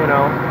 you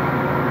know.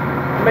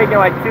 I'm making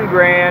like $2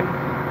 grand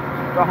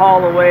to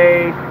haul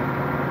away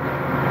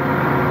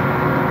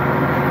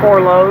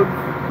 4 loads.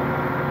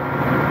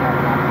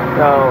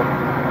 So,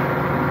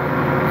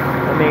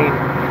 I mean,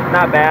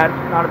 not bad,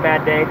 not a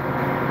bad day.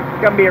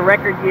 It's gonna be a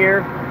record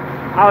year.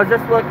 I was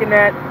just looking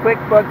at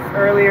QuickBooks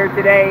earlier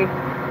today,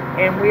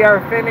 and we are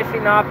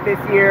finishing off this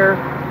year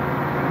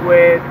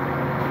with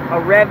a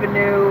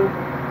revenue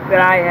that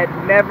I had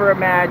never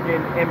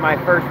imagined in my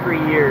first 3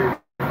 years.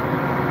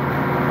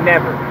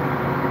 Never.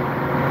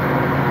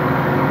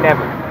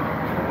 Never.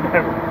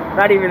 Never.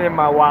 Not even in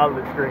my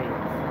wildest dreams.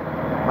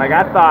 Like,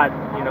 I thought,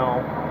 you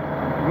know,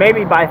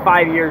 maybe by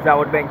 5 years I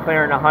would have been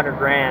clearing 100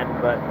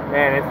 grand, but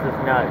man, it's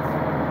just nuts.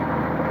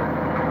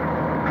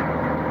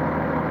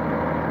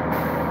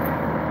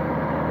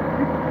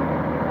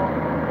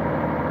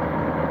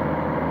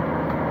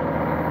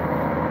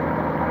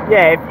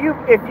 Yeah,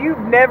 if you've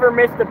never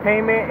missed a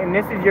payment and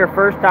this is your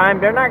first time,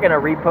 they're not gonna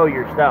repo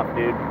your stuff,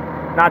 dude.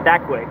 Not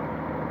that quick.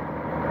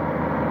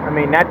 I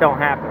mean, that don't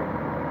happen.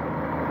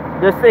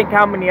 Just think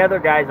how many other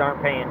guys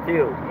aren't paying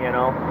too, you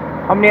know?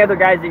 How many other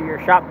guys at your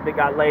shop that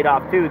got laid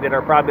off too that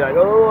are probably like,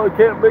 oh, I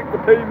can't make the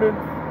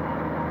payments,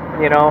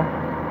 you know?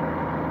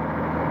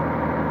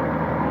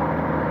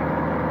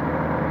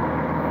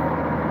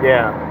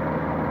 Yeah.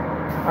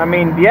 I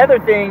mean, the other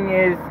thing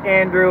is,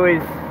 Andrew,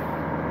 is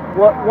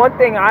one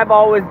thing I've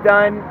always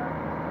done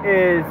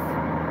is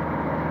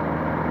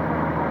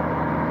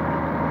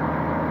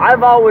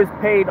I've always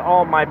paid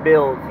all my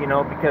bills, you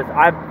know, because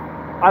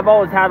I've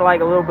always had like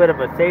a little bit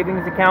of a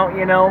savings account,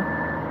 you know,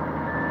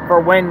 for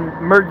when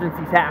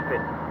emergencies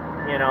happen,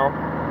 you know.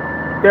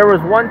 There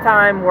was one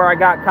time where I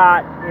got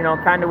caught, you know,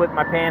 kind of with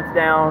my pants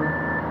down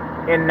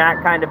in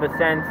that kind of a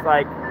sense.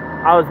 Like,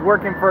 I was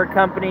working for a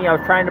company, I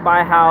was trying to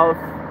buy a house,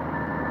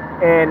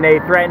 and they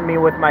threatened me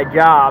with my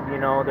job, you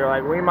know. They're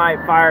like, we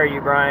might fire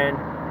you, Brian.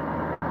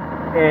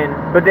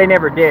 But they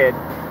never did.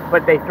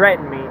 But they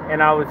threatened me,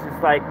 and I was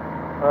just like,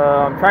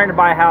 I'm trying to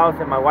buy a house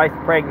and my wife's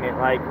pregnant.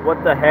 Like,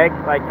 what the heck?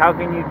 Like, how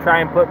can you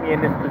try and put me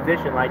in this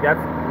position? Like, that's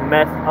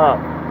messed up.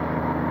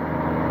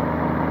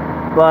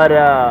 But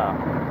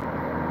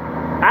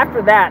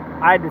after that,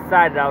 I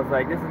decided, I was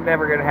like, this is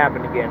never going to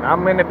happen again.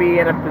 I'm going to be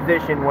in a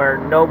position where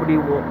nobody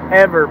will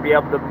ever be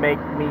able to make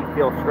me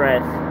feel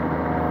stressed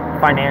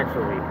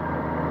financially,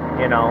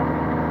 you know.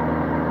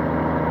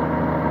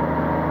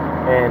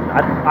 And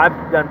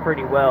I've done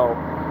pretty well,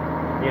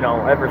 you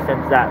know, ever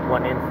since that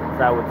one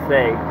instance, I would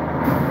say.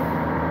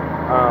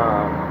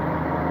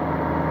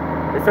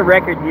 It's a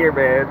record year,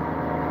 man.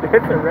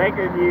 It's a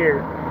record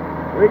year.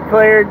 We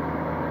cleared,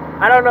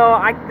 I don't know,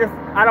 I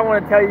don't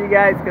want to tell you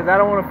guys because I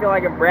don't want to feel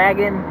like I'm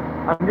bragging.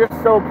 I'm just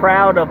so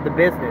proud of the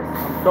business.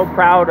 I'm so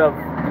proud of,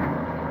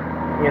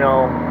 you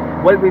know,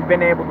 what we've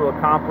been able to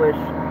accomplish.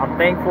 I'm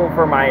thankful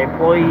for my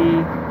employee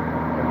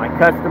and my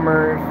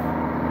customers.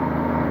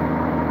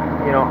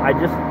 You know,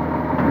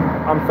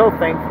 I'm so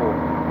thankful.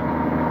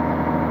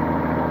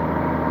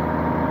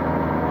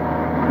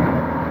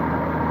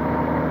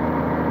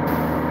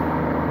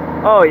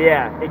 Oh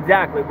yeah,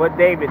 exactly what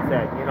David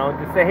said. You know,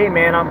 just say, hey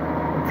man, I'm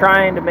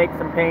trying to make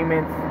some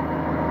payments.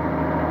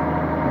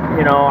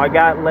 You know, I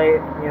got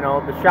late. You know,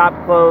 the shop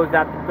closed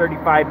after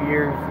 35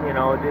 years. You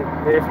know,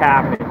 this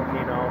happens.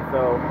 You know,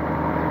 so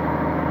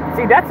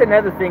see, that's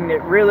another thing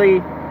that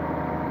really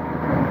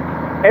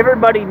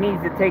everybody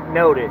needs to take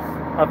notice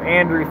of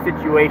Andrew's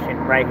situation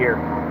right here.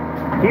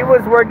 He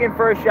was working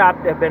for a shop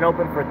that had been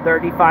open for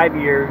 35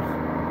 years.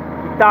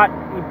 He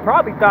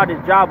probably thought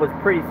his job was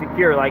pretty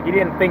secure. Like, he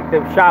didn't think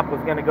the shop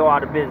was going to go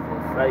out of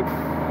business. Like,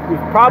 he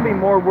was probably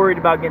more worried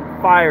about getting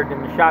fired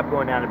than the shop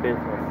going out of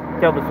business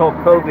until this whole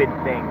COVID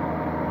thing.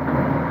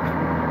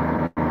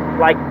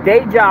 Like,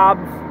 day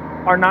jobs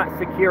are not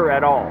secure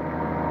at all.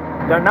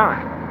 They're not.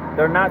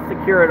 They're not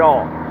secure at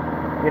all.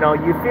 You know,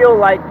 you feel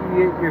like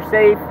you're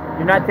safe,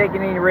 you're not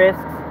taking any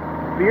risks,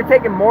 but you're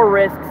taking more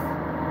risks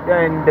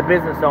than the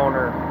business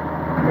owner,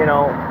 you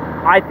know,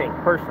 I think,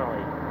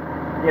 personally.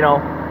 You know,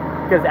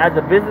 because as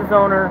a business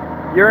owner,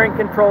 you're in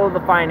control of the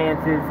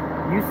finances.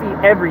 You see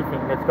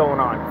everything that's going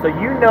on. So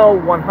you know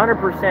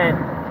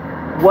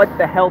 100% what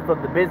the health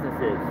of the business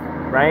is,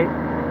 right?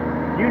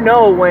 You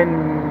know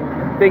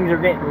when things are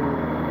getting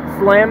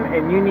slim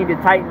and you need to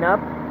tighten up.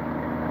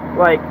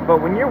 Like, but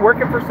when you're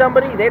working for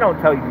somebody, they don't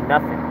tell you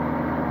nothing.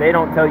 They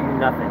don't tell you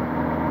nothing,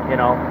 you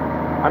know.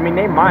 I mean,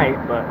 they might,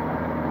 but,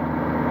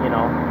 you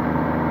know,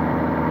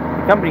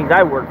 the companies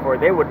I work for,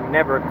 they would have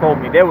never told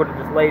me. They would have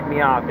just laid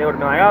me off. They would have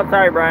been like, oh,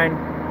 sorry, Brian,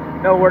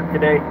 no work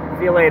today.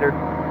 See you later,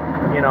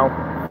 you know.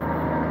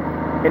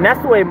 And that's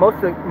the way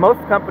most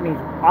companies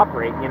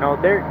operate, you know.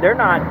 They're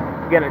not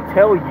going to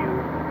tell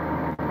you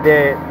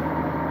that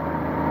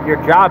your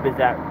job is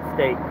at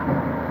stake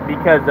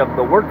because of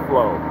the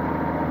workflow.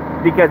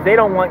 Because they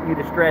don't want you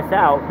to stress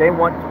out. They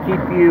want to keep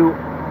you,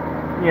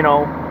 you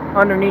know,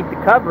 underneath the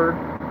cover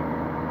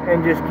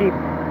and just keep,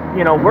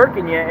 you know,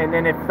 working you. And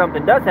then if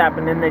something does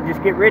happen, then they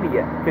just get rid of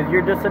you because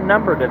you're just a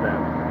number to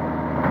them.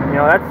 You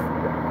know,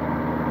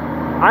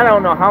 I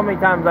don't know how many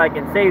times I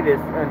can say this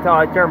until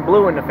I turn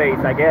blue in the face,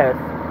 I guess.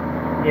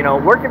 You know,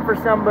 working for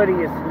somebody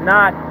is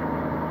not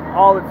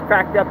all it's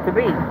cracked up to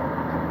be.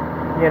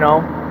 You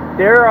know,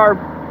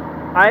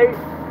 I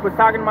was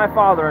talking to my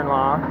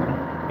father-in-law,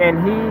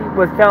 and he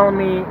was telling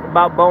me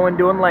about Bowen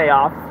doing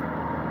layoffs.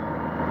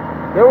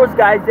 There was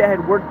guys that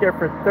had worked there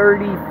for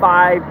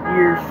 35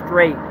 years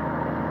straight.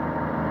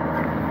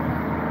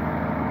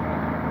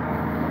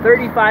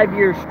 35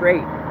 years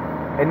straight.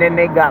 And then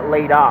they got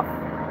laid off.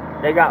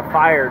 They got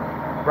fired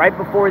right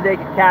before they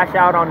could cash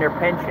out on their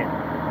pension.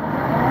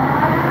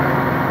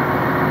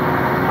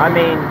 I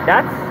mean,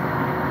 that's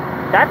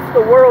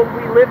the world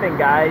we live in,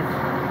 guys.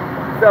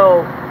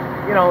 So,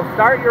 you know,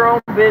 start your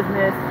own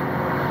business.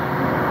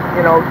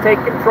 You know,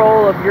 take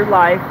control of your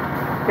life.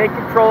 Take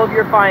control of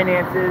your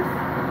finances.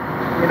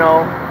 You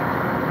know,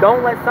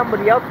 don't let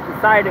somebody else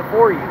decide it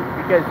for you.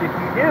 Because if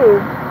you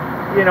do,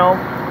 you know,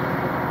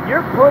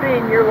 you're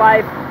putting your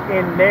life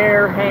in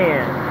their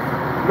hands.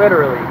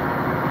 Literally.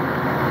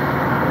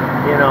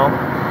 You know,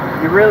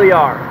 you really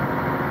are.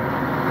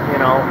 You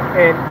know,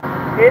 and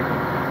it...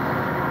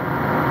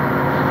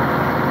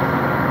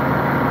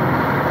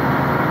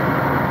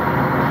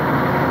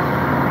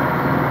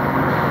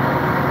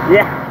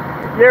 Yeah,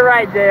 you're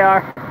right,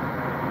 JR.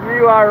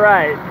 You are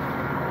right.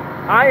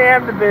 I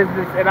am the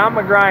business, and I'm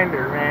a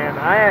grinder, man.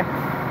 I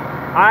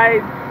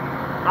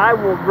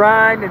will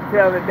grind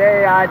until the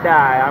day I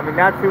die. I mean,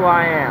 that's who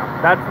I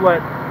am. That's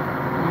what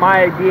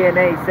my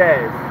DNA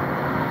says.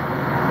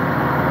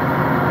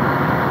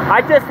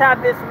 I just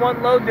have this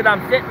one load that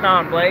I'm sitting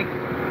on, Blake.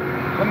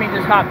 Let me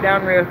just hop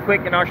down real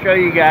quick, and I'll show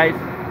you guys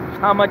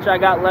how much I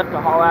got left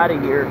to haul out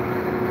of here.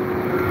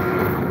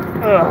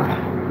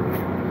 Ugh.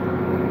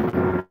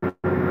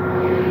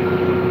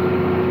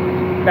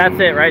 That's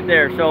it right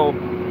there. So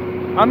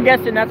I'm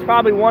guessing that's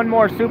probably one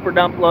more super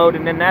dump load,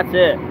 and then that's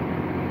it.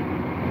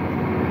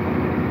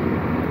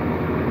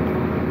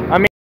 I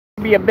mean,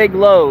 it'd be a big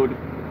load,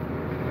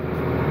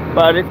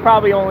 but it's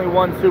probably only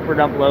one super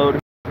dump load.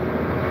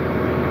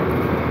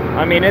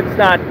 I mean, it's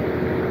not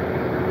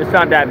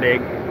that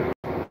big.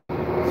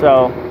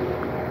 So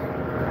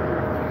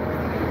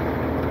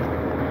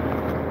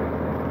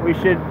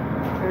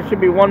there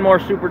should be one more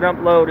super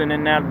dump load, and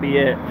then that'll be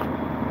it.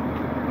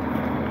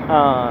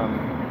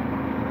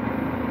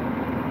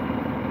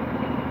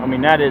 I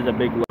mean, that is a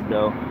big load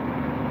though.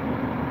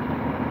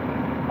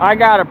 I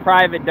got a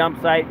private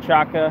dump site,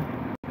 Chaka.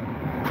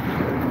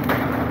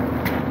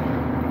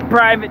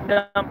 Private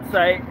dump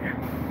site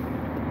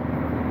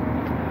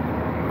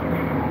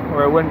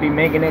where I wouldn't be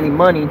making any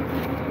money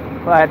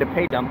if I had to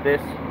pay dump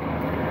this.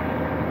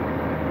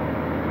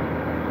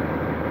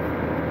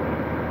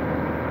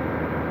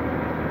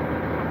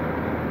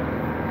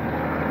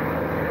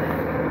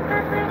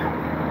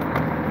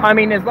 I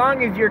mean, as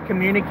long as you're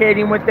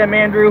communicating with them,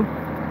 Andrew,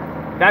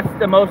 that's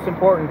the most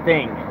important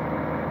thing.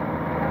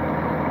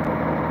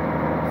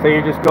 So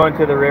you're just going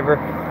to the river?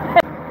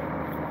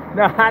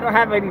 No, I don't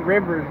have any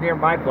rivers near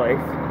my place.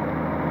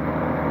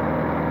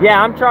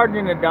 Yeah, I'm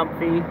charging a dump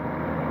fee.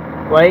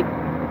 Like,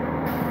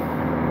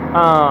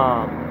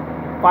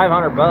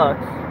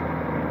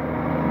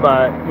 $500.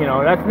 But, you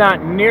know, that's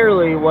not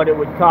nearly what it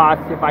would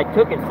cost if I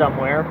took it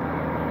somewhere,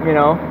 you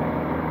know.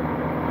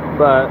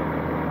 But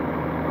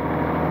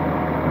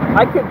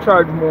I could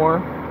charge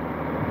more.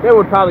 They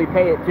would probably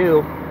pay it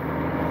too.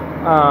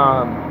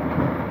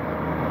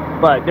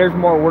 But there's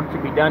more work to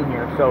be done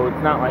here, so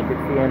it's not like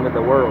it's the end of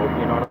the world,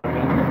 you know what I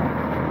mean?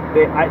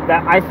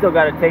 I still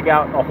got to take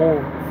out a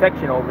whole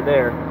section over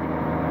there.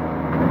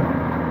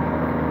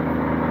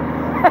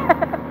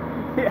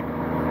 Yeah.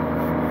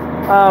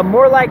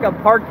 More like a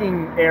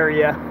parking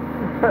area.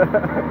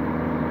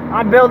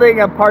 I'm building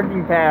a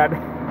parking pad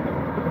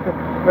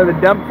for the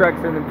dump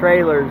trucks and the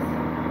trailers.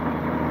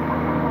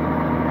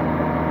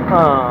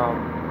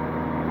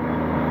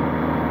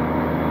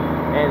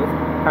 And it's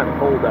kind of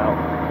cold out.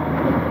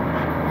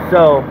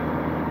 So,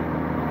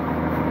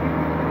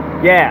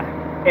 yeah,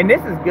 and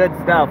this is good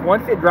stuff.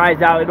 Once it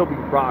dries out, it'll be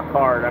rock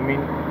hard. I mean,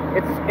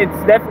 it's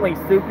definitely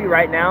soupy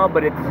right now,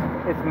 but it's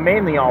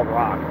mainly all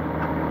rock.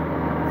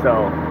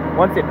 So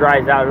once it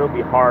dries out, it'll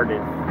be hard. It'll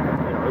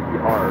be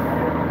hard.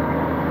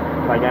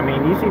 Like, I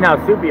mean, you seen how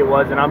soupy it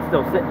was, and I'm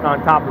still sitting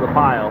on top of the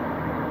pile.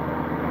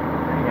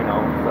 You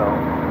know, so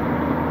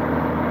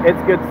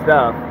it's good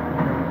stuff.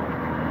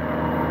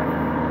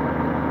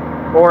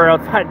 Or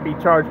else I'd be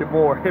charging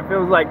more. If it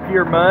was like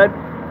pure mud,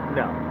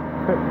 no.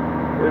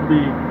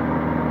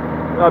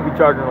 I'd be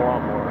charging a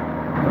lot more.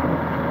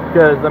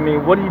 Because, I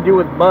mean, what do you do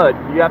with mud?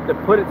 You have to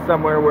put it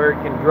somewhere where it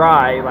can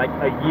dry like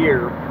a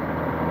year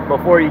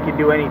before you can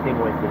do anything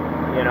with it,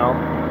 you know?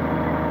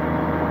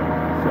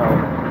 So.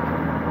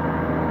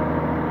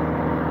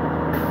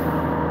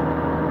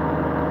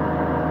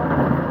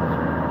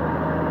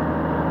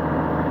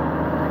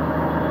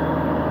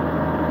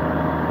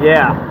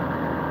 Yeah.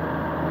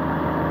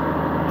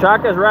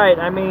 Chaka's right.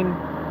 I mean,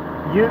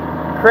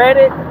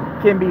 credit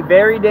can be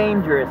very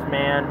dangerous,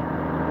 man.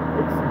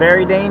 It's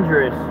very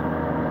dangerous.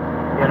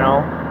 You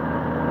know,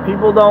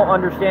 people don't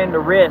understand the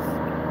risk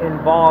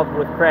involved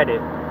with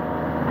credit.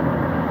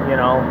 You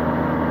know,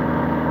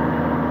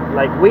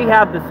 like we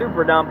have the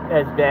super dump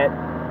as debt.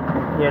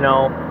 You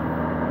know,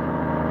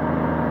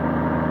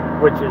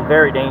 which is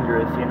very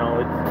dangerous. You know,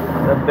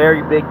 it's a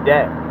very big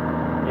debt.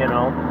 You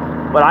know,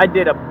 but I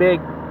did a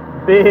big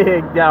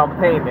down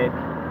payment.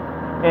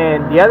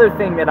 And the other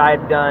thing that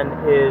I've done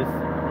is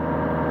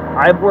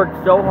I've worked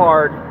so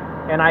hard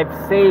and I've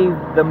saved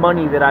the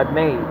money that I've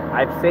made.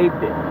 I've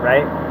saved it,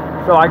 right?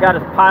 So I got a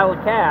pile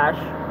of cash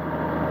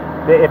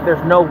that if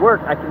there's no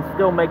work, I can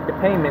still make the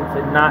payments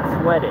and not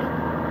sweat it.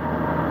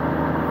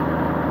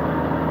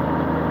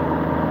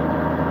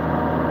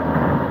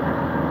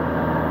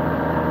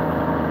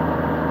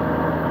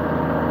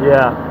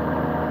 Yeah.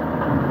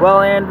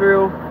 Well,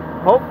 Andrew,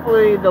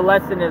 hopefully the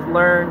lesson is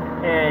learned,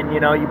 and you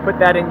know, you put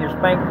that in your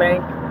spank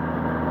bank.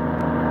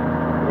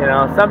 You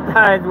know,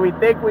 sometimes we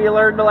think we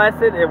learned the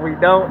lesson and we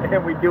don't,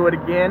 and we do it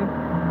again,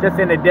 just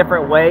in a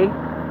different way.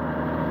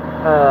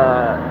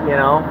 You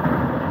know,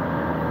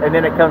 and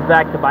then it comes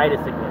back to bite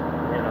us again.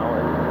 You know,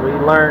 and we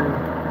learn.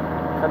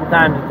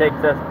 Sometimes it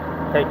takes us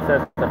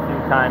a few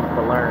times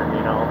to learn.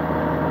 You know,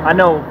 I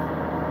know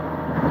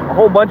a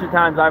whole bunch of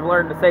times I've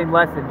learned the same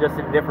lesson just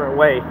in a different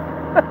way.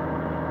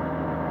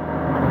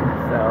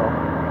 So,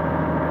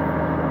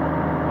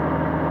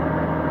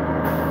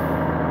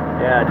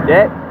 yeah,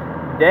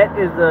 debt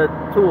is a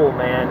tool,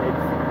 man.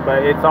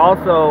 But it's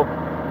also,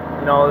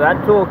 you know,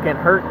 that tool can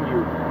hurt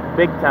you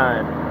big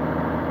time.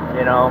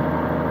 You know,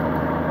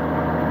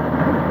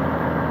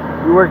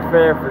 we worked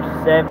there for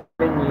 7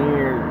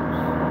 years.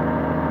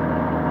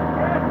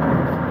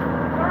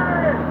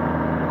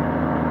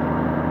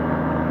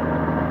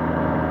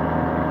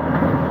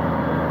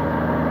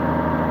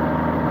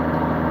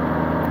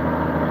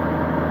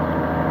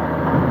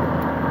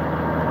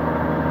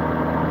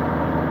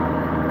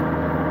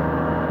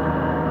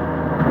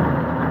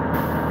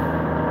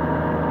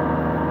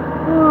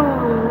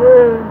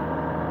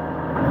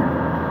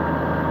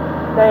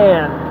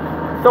 Man,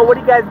 so what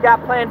do you guys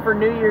got planned for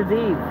New Year's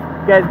Eve?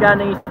 You guys got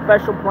any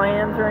special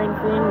plans or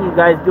anything? You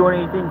guys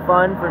doing anything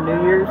fun for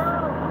New Year's?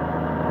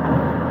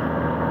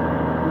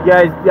 You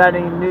guys got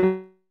any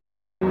New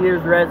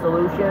Year's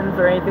resolutions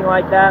or anything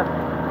like that?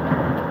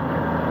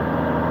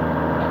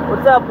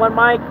 What's up, One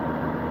Mike?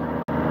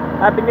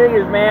 Happy New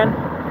Year's, man.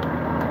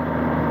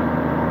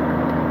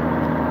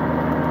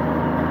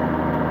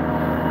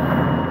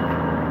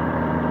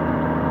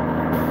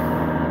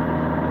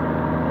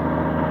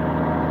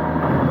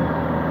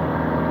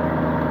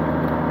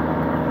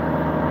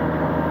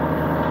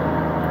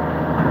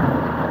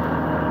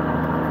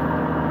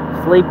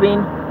 Sleeping.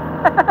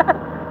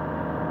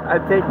 I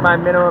take my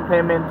minimum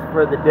payments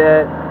for the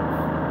debt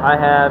I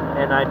have,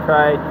 and I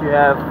try to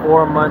have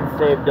 4 months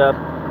saved up.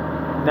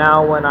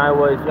 Now, when I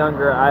was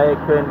younger, I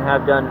couldn't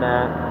have done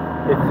that.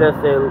 It's just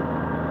a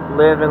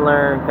live and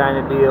learn kind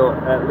of deal.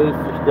 At least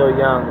you're still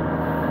young.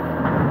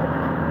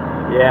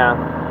 Yeah.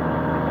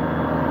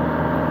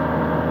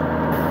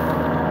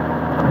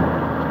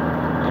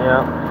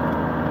 Yeah.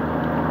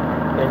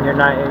 And you're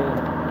not any.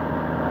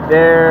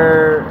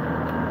 There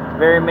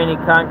very many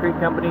concrete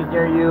companies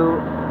near you.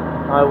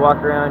 I walk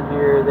around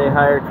here. They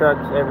hire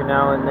trucks every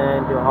now and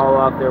then to haul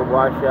off their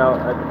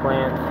washout at the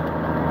plants.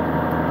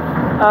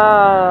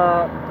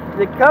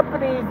 The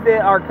companies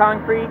that are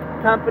concrete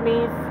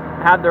companies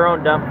have their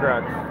own dump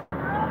trucks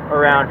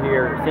around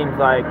here, it seems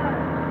like.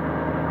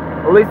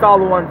 At least all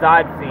the ones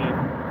I've seen.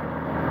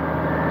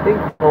 I think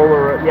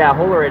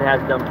Hollerud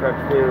has dump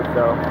trucks too,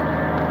 so.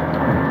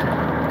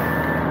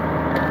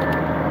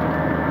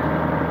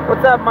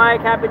 What's up, Mike?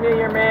 Happy New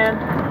Year, man.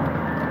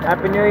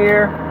 Happy New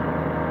Year.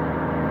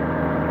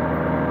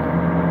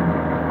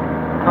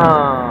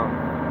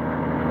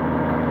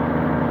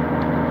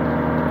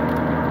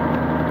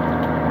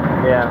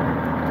 Yeah.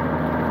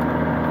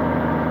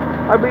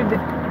 I mean,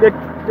 the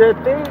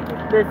thing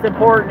that's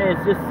important is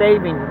just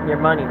saving your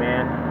money,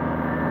 man.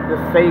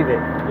 Just save it.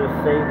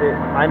 Just save it.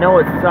 I know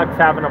it sucks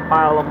having a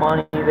pile of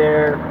money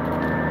there,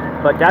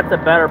 but that's a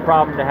better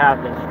problem to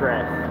have than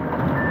stress,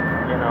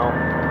 you know.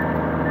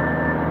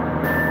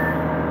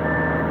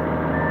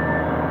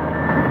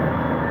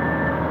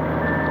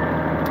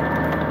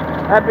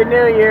 Happy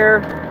New Year,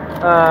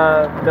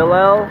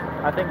 Bilal.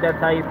 I think that's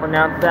how you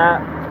pronounce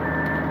that.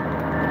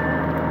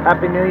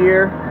 Happy New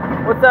Year.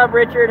 What's up,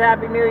 Richard?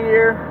 Happy New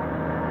Year.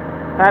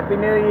 Happy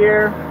New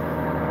Year.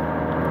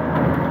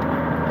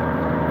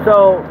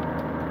 So,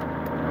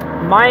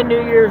 my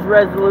New Year's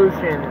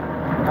resolution,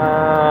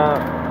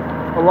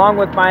 along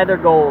with my other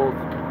goals,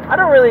 I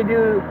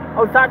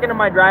was talking to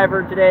my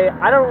driver today,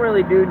 I don't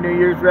really do New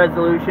Year's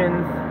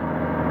resolutions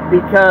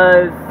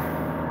because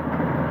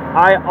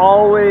I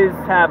always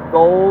have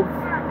goals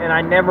and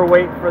I never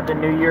wait for the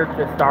new year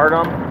to start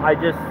them. I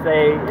just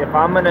say, if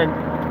I'm going to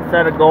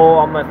set a goal,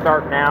 I'm going to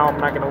start now. I'm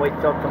not going to wait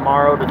till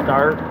tomorrow to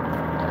start.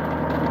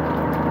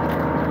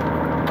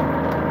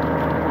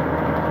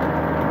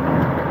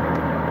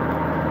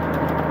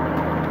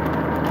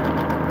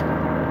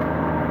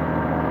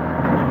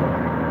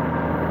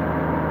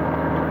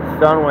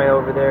 Stoneway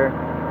over there.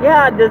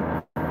 Yeah, the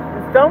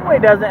Stoneway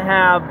doesn't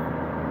have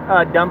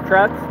dump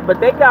trucks, but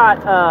they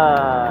got,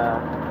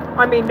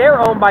 I mean, they're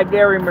owned by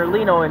Gary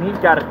Merlino, and he's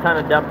got a ton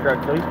of dump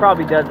trucks, so he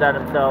probably does that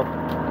himself.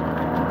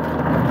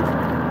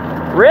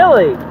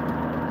 Really?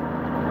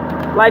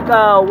 Like,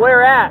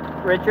 where at,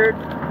 Richard?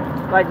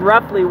 Like,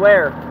 roughly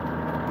where?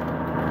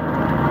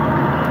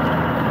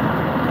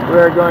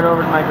 We're going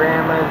over to my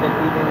grandma's and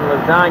eating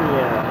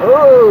lasagna.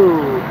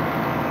 Ooh!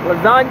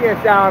 Lasagna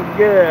sounds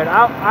good.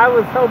 I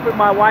was hoping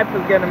my wife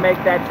was going to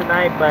make that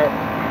tonight, but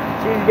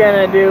she's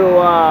going to do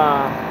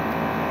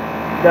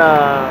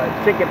the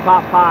chicken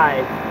pot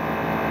pie.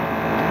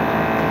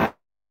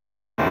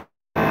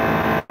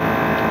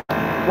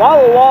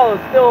 Walla Walla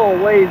is still a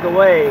ways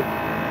away,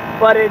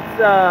 but it's,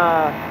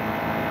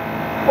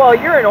 well,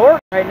 you're in Oregon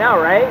right now,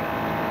 right?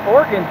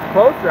 Oregon's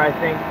closer, I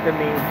think, to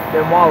me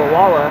than Walla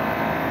Walla,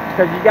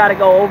 because you got to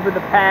go over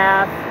the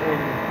pass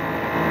and,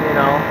 you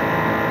know.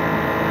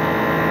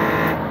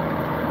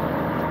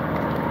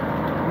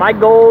 My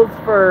goals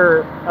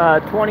for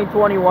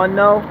 2021,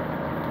 though,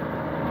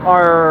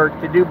 are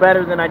to do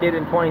better than I did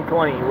in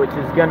 2020, which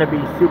is going to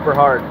be super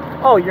hard.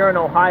 Oh, you're in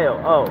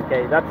Ohio. Oh,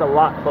 okay, that's a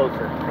lot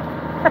closer.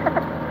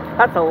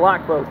 That's a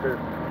lot closer.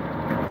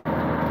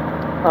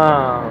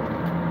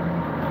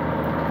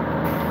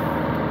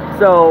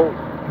 So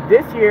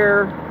this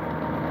year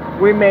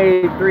we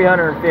made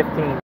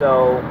 315.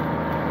 So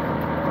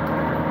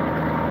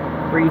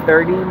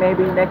 330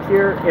 maybe next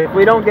year. If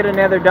we don't get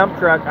another dump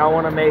truck, I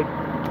want to make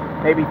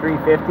maybe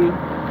 350.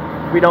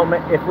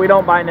 If we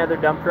don't buy another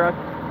dump truck.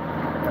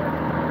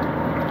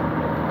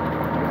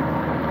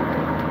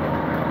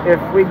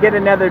 If we get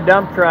another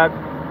dump truck,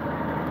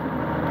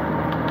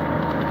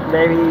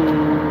 maybe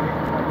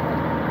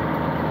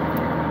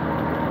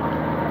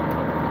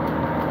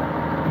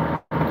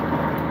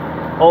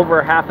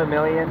over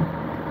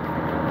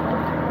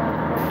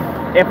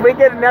 $500,000. If we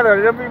get another,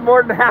 it'll be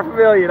more than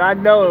 $500,000. I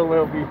know it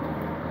will be.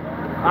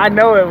 I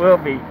know it will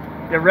be.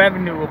 The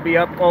revenue will be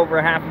up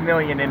over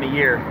 $500,000 in a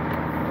year.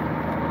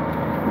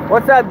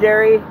 What's up,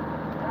 Jerry?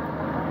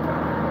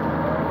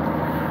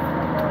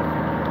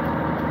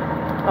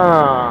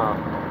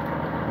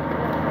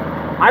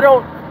 I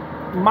don't,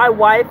 my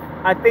wife,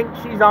 I think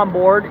she's on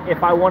board.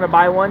 If I want to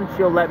buy one,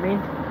 she'll let me.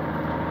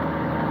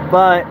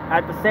 But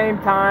at the same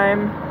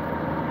time,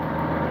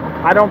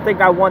 I don't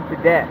think I want the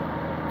debt.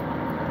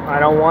 I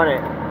don't want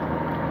it.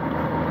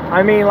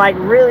 I mean, like,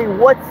 really,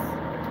 what's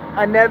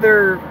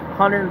another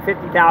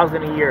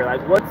 $150,000 a year?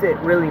 Like, what's it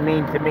really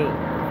mean to me?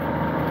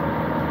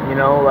 You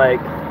know,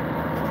 like,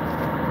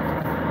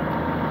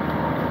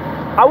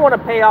 I want to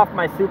pay off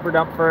my super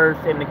dump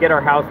first and to get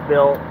our house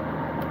built.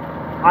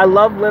 I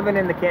love living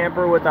in the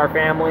camper with our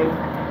family.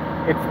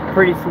 It's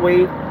pretty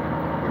sweet.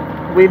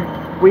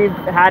 We've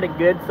had it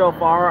good so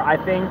far. I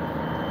think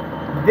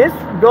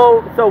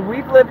so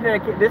we've lived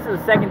in this is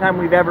the second time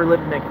we've ever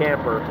lived in a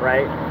camper,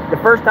 right? The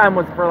first time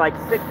was for like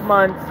 6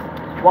 months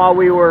while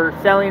we were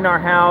selling our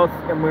house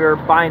and we were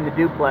buying the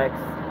duplex.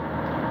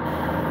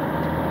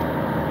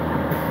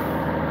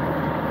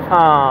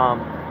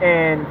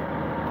 And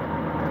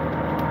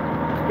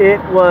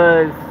it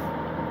was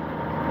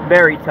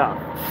very tough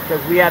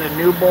because we had a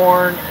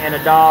newborn and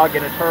a dog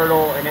and a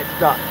turtle, and it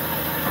sucked.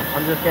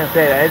 I'm just gonna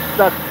say that it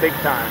sucks big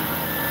time.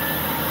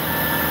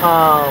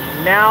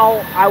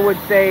 Now I would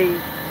say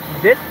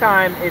this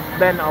time it's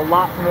been a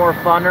lot more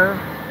funner.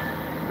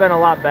 It's been a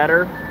lot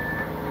better.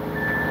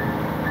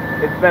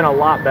 It's been a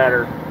lot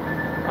better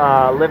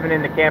living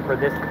in the camper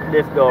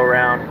this go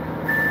around.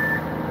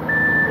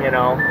 You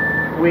know,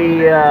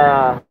 we've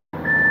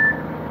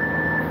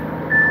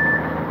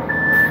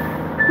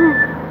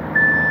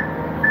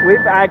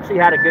actually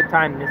had a good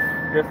time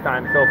this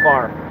time so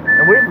far,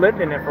 and we've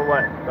lived in it for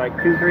what, like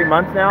 2-3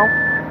 months now.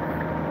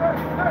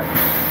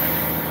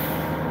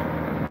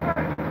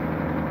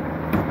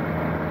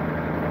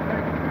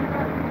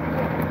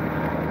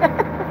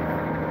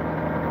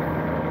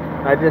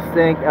 I just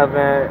think of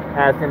it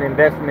as an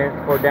investment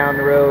for down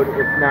the road.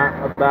 It's not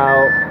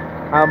about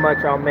how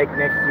much I'll make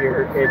next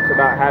year. It's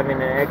about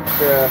having an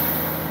extra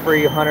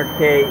free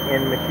 $100K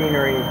in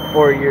machinery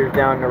 4 years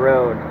down the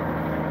road.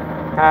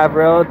 Have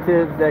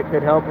relatives that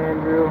could help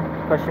Andrew?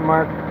 Question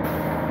mark.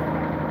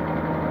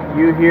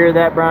 You hear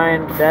that,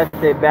 Brian? That's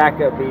a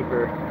backup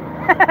beeper.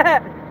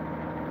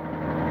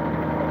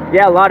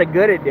 Yeah, a lot of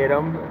good it did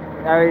him.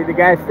 I mean, the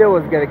guy still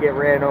was gonna get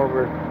ran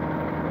over.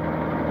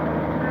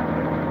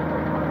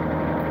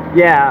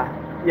 Yeah,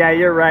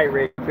 you're right,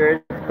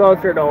 Richard. It's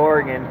closer to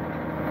Oregon.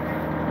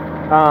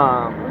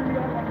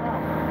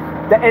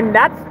 And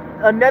that's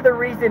another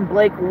reason,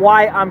 Blake,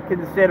 why I'm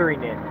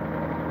considering it.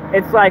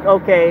 It's like,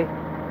 okay,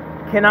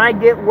 can I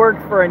get work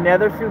for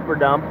another super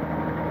dump?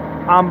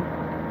 I'm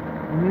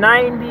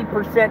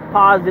 90%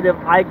 positive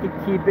I could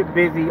keep it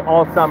busy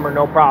all summer,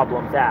 no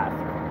problems asked.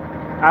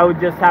 I would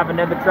just have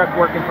another truck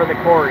working for the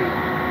quarry.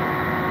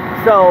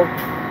 So,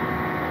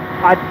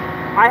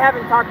 I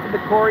haven't talked to the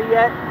quarry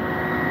yet,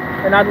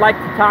 and I'd like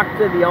to talk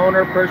to the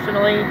owner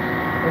personally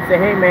and say,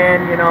 hey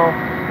man, you know,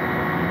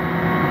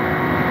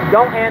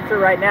 don't answer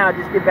right now,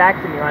 just get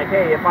back to me. Like,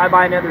 hey, if I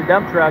buy another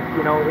dump truck,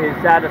 you know, is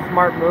that a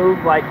smart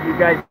move? Like, you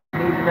guys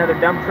need another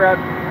dump truck,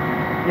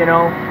 you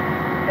know?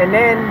 And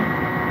then,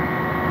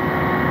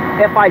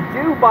 if I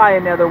do buy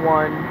another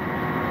one,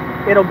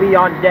 it'll be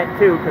on debt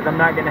too, because I'm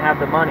not going to have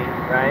the money,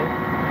 right?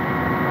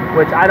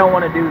 Which I don't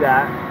want to do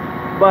that.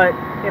 But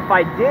if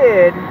I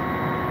did,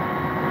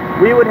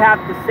 we would have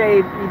to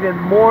save even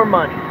more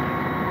money,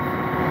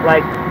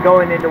 like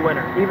going into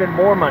winter, even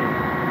more money.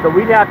 So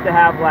we'd have to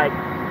have like,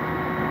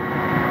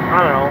 I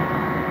don't know,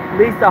 at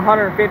least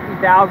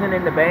 $150,000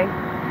 in the bank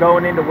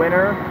going into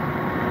winter,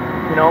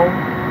 you know,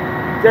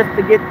 just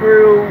to get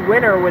through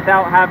winter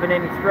without having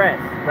any stress,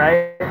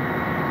 right?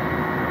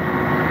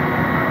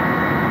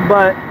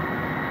 But,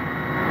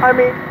 I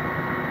mean,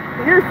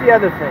 here's the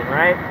other thing,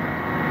 right?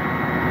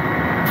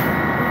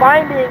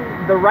 Finding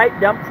the right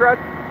dump truck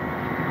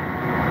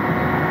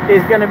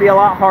is going to be a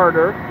lot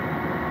harder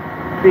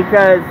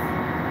because,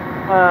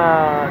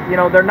 you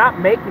know, they're not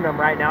making them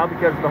right now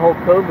because of the whole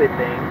COVID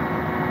thing,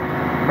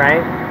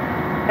 right?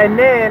 And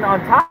then on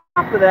top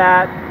of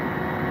that,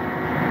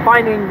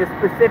 finding the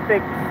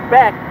specific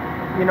spec,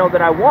 you know,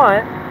 that I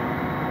want,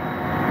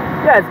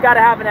 yeah, it's got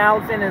to have an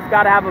Allison, it's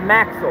got to have a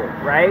Maxwell,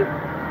 right?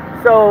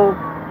 So,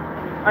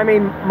 I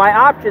mean, my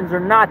options are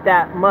not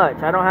that much.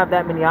 I don't have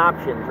that many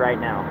options right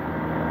now.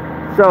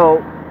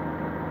 So,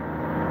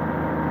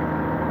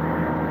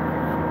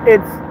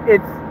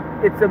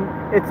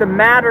 it's a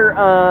matter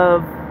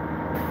of,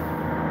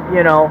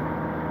 you know,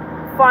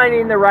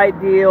 finding the right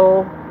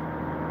deal.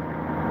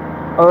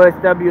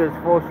 OSW is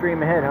full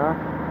stream ahead, huh?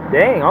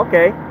 Dang,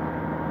 okay.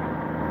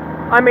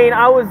 I mean,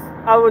 I was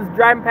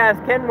driving past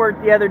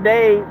Kenworth the other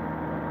day,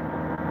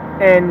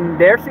 and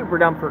their super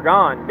dumps were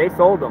gone. They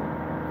sold them.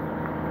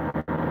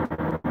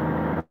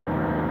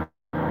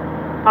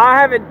 I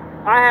haven't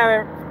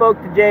spoke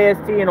to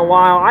JST in a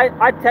while.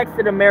 I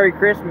texted him Merry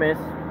Christmas,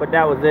 but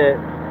that was it.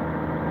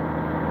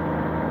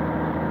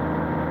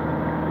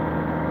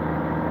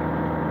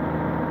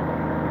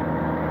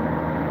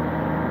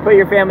 Put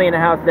your family in a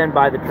house, then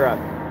buy the truck.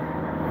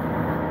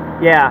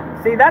 Yeah,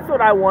 see, that's what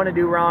I want to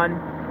do, Ron.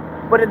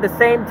 But at the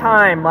same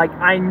time, like,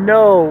 I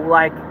know,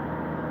 like,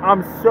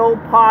 I'm so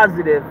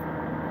positive,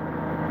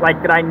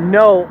 like, that I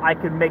know I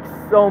could make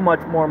so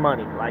much more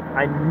money. Like,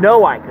 I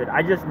know I could.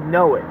 I just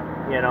know it,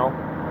 you know?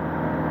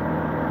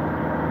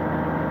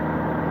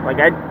 Like,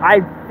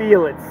 I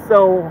feel it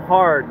so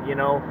hard, you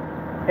know,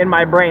 in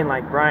my brain.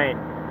 Like, Brian,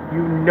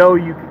 you know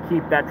you could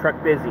keep that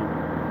truck busy.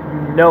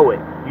 You know it.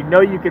 You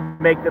know you could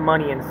make the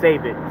money and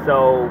save it.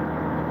 So,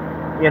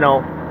 you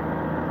know,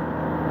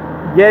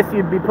 yes,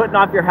 you'd be putting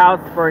off your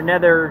house for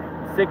another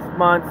 6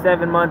 months,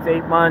 7 months,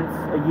 8 months,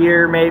 a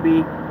year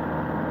maybe.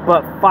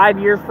 But 5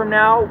 years from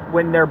now,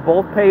 when they're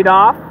both paid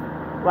off,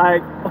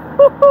 like,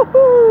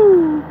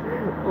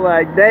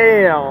 like,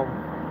 damn,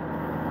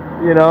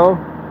 you know?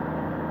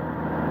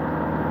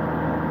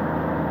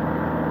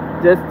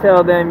 Just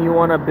tell them you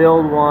want to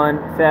build one.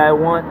 Say, I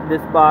want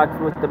this box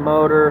with the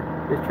motor,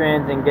 this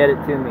trans, and get it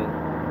to me.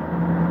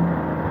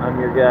 I'm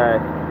your guy.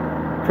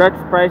 Trucks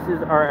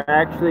prices are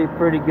actually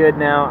pretty good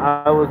now.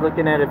 I was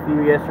looking at a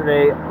few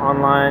yesterday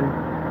online,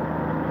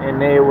 and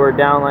they were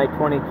down like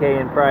 20K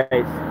in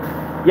price.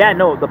 Yeah,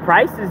 no, the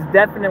prices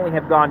definitely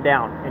have gone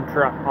down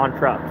on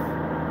trucks.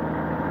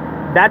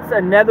 That's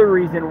another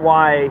reason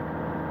why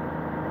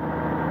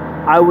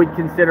I would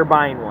consider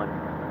buying one.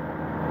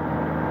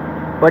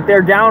 But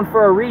they're down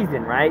for a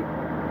reason, right?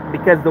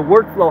 Because the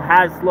workflow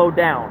has slowed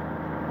down.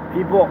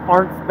 People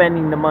aren't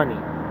spending the money.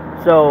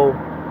 So,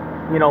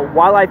 you know,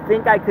 while I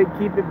think I could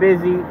keep it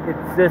busy,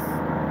 it's just,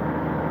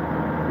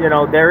 you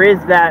know, there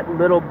is that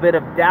little bit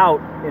of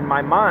doubt in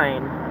my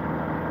mind,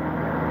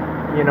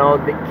 you know,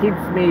 that keeps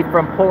me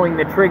from pulling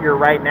the trigger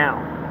right now,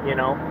 you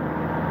know?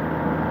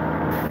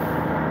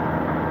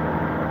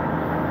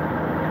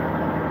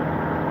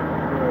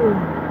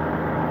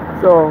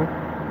 So,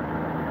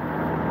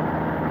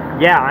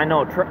 yeah, I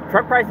know.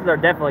 Truck prices are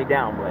definitely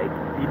down, Blake.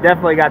 You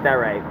definitely got that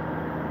right.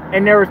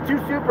 And there was 2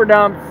 super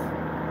dumps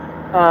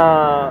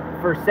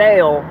for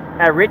sale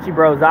at Richie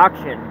Bros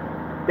auction.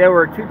 There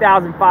were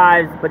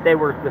 2005s, but they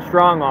were the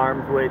strong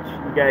arms, which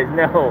you guys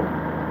know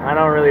I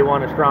don't really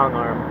want a strong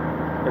arm.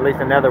 At least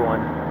another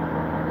one.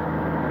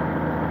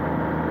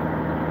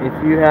 If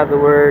you have the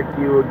work,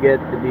 you will get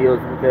the deals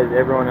because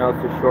everyone else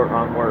is short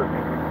on work.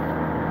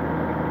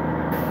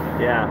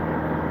 Yeah.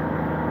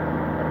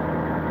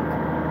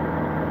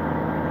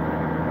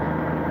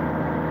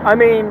 I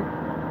mean,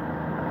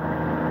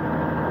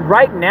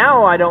 right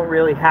now I don't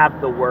really have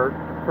the work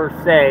per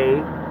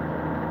se.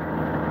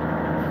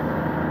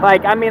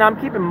 Like, I mean, I'm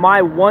keeping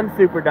my one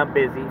super dump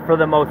busy for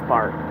the most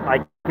part.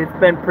 Like, it's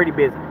been pretty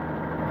busy.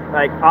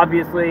 Like,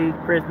 obviously,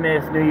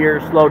 Christmas, New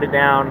Year's slowed it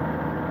down.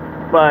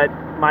 But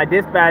my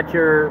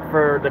dispatcher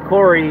for the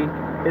quarry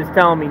is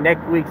telling me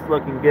next week's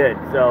looking good.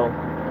 So,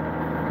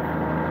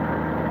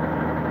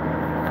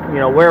 you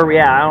know, where are we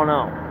at? I don't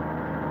know.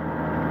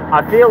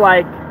 I feel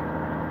like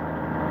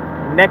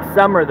next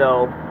summer,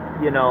 though,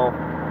 you know,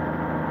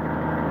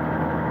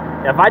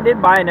 if I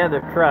did buy another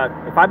truck,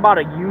 if I bought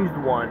a used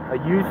one, a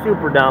used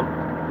super dump,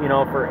 you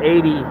know, for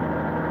 80,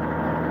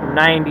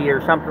 90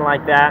 or something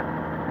like that,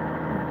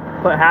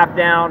 put half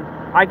down,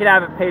 I could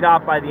have it paid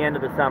off by the end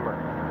of the summer.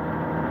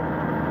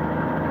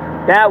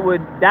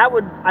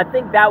 I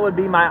think that would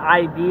be my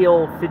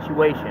ideal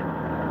situation,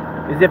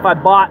 is if I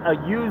bought a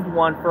used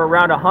one for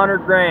around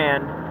 100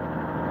 grand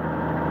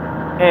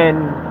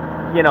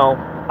and, you know,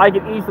 I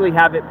could easily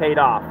have it paid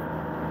off.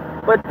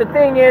 But the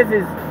thing is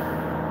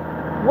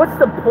what's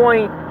the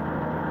point?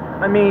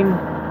 I mean,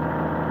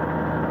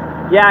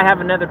 yeah, I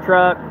have another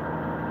truck,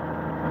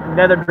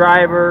 another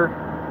driver,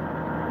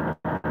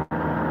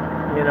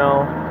 you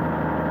know.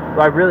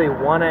 Do I really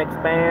want to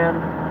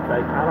expand?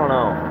 Like, I don't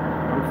know.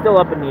 I'm still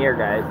up in the air,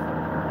 guys.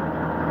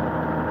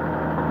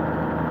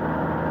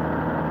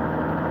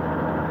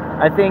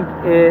 I think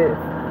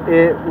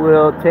it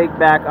will take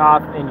back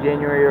off in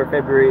January or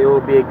February. It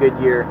will be a good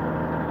year.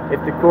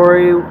 If the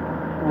quarry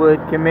would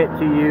commit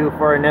to you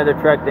for another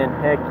truck, then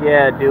heck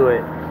yeah, do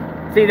it.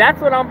 See, that's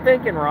what I'm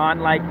thinking, Ron.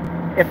 Like,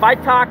 if I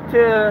talk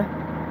to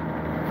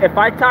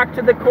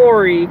the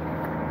quarry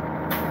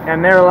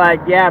and they're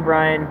like, yeah,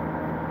 Brian,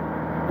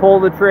 pull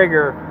the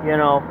trigger, you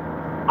know,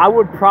 I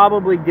would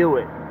probably do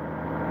it.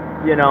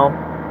 You know,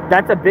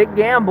 that's a big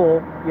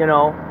gamble, you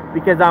know,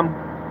 because I'm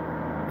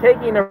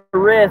taking a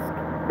risk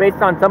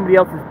based on somebody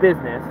else's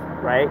business,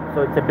 right?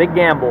 So it's a big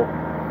gamble.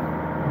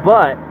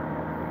 But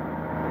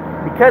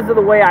because of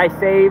the way I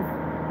save,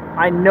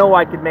 I know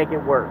I could make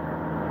it work,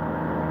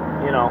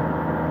 you know.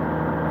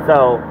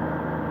 So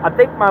I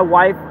think my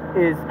wife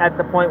is at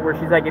the point where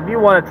she's like, if you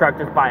want a truck,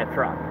 just buy a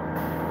truck.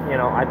 You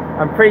know,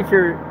 I'm pretty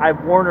sure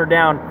I've worn her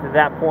down to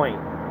that point.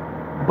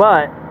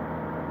 But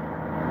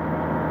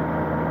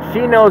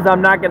she knows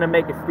I'm not going to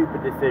make a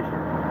stupid decision.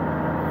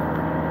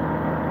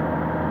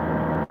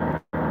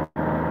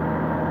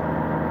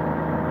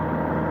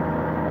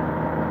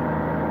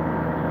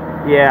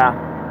 Yeah.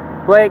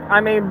 Blake, I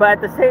mean, but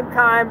at the same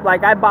time,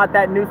 like, I bought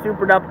that new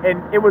super dump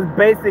and it was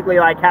basically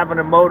like having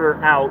a motor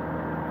out.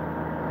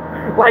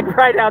 Like,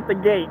 right out the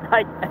gate.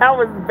 Like, that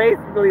was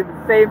basically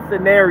the same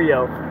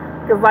scenario.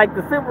 Because like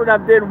the Super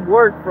Dump didn't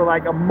work for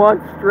like a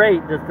month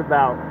straight, just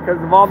about,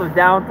 because of all the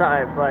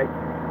downtime. Like,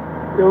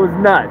 it was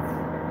nuts.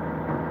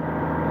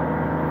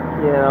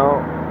 You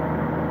know,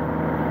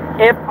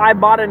 if I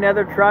bought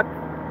another truck,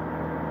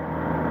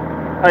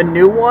 a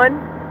new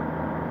one,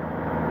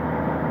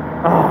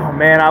 oh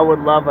man, I would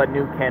love a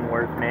new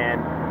Kenworth, man.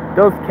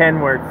 Those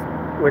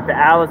Kenworths with the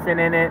Allison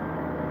in it.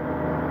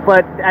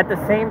 But at the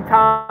same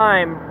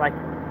time, like,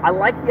 I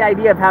like the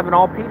idea of having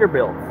all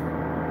Peterbilts.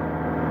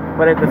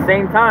 But at the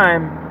same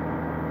time,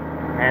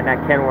 man, that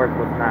Kenworth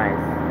was nice.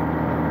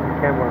 The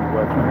Kenworth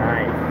was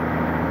nice.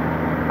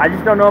 I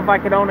just don't know if I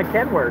could own a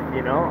Kenworth,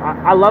 you know.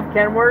 I love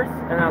Kenworths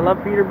and I love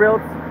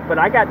Peterbilts, but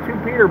I got two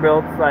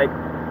Peterbilts. Like,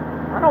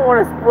 I don't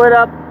want to split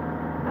up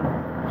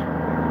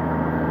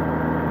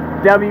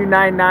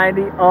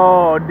W990.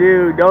 Oh,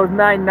 dude, those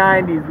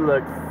 990s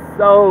look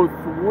so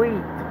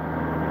sweet.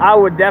 I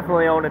would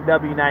definitely own a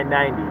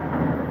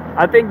W990.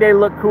 I think they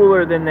look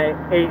cooler than the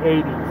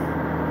 880s.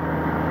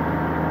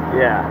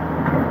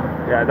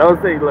 Yeah, those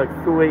things look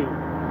sweet.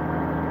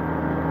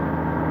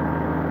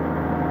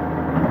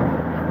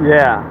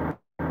 Yeah.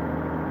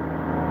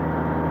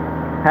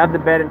 Have the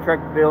bed and truck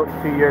built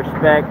to your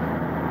spec.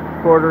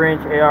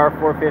 1/4-inch AR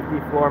 450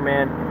 floor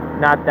man,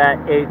 not that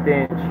 1/8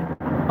 inch.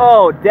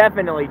 Oh,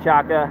 definitely,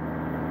 Chaka.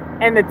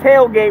 And the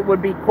tailgate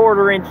would be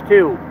 1/4 inch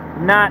too,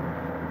 not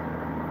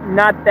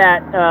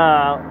that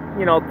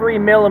you know,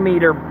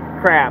 3mm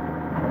crap,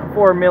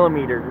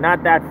 4mm,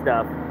 not that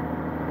stuff.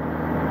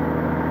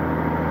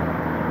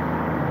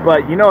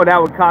 But you know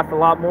that would cost a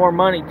lot more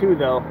money too,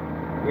 though.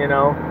 You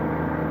know.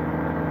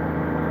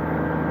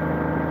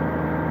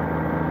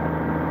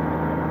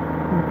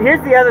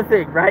 Here's the other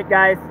thing, right,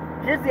 guys?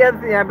 Here's the other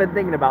thing I've been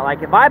thinking about.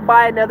 Like, if I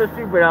buy another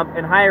Super Dump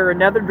and hire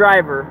another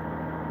driver,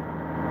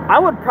 I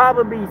would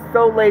probably be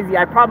so lazy,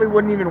 I probably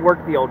wouldn't even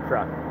work the old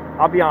truck.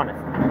 I'll be honest.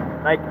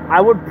 Like, I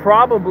would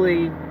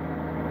probably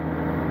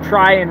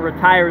try and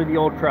retire the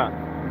old truck.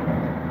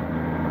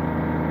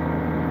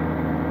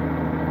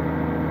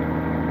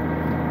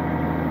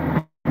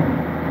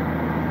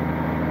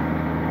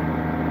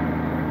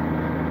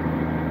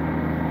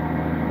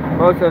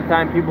 Most of the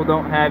time, people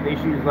don't have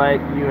issues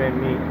like you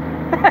and me.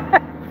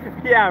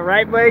 Yeah,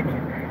 right, Blake?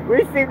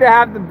 We seem to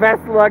have the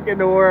best luck in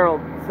the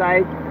world,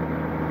 psych.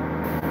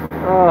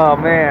 Oh,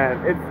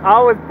 man. It's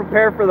always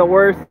prepare for the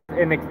worst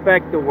and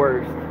expect the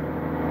worst.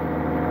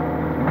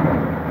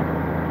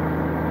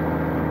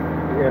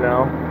 You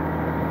know?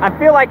 I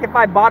feel like if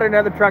I bought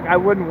another truck, I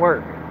wouldn't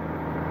work.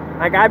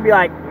 Like, I'd be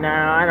like, no,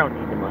 I don't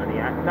need the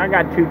money. I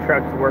got two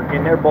trucks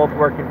working. They're both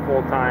working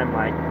full-time.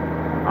 Like,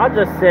 I'll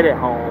just sit at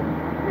home.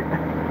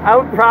 I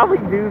would probably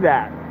do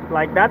that.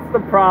 Like, that's the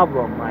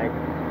problem. Like,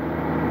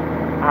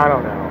 I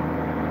don't know.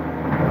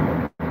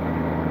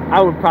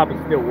 I would probably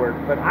still work,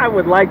 but I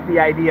would like the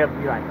idea of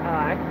be like, oh,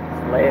 I can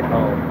just lay at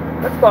home.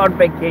 Let's go on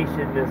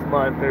vacation this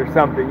month or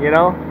something, you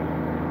know?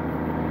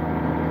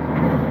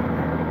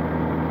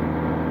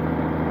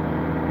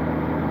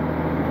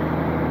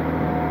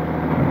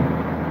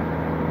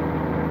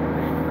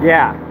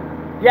 Yeah.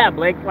 Yeah,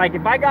 Blake, like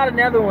if I got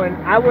another one,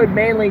 I would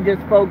mainly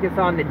just focus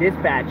on the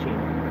dispatching.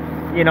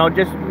 You know,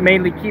 just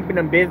mainly keeping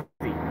them busy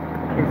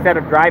instead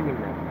of driving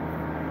them.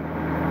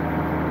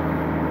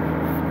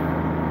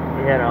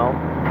 You know.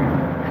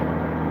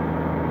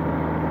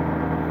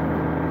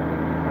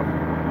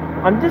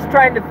 I'm just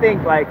trying to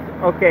think like,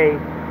 okay,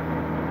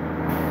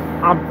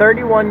 I'm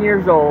 31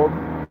 years old.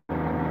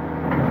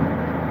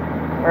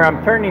 Or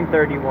I'm turning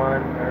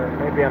 31, or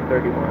maybe I'm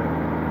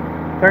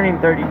 31. Turning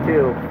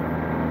 32.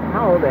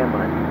 How old am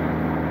I?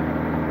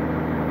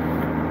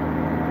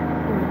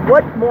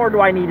 What more do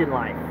I need in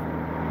life?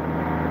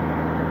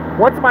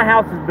 Once my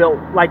house is built,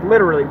 like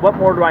literally, what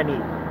more do I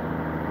need?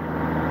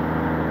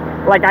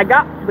 Like, I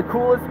got the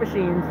coolest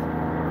machines.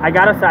 I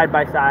got a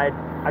side-by-side.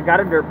 I got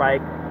a dirt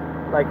bike.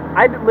 Like,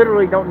 I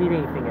literally don't need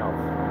anything else.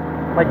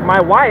 Like, my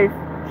wife,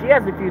 she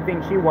has a few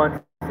things she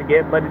wants to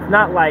get, but it's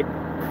not like,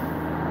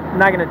 I'm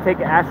not going to take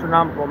an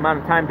astronomical amount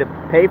of time to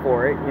pay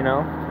for it, you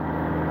know?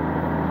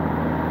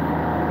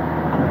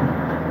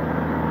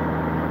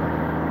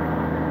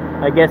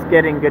 I guess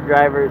getting good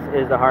drivers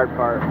is the hard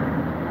part.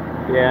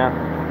 Yeah.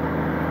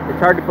 It's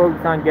hard to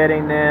focus on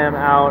getting them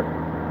out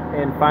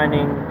and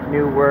finding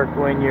new work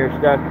when you're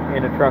stuck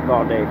in a truck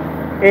all day.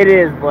 It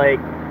is, Blake.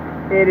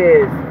 It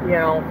is, you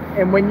know.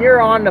 And when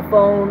you're on the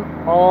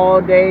phone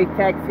all day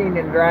texting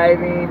and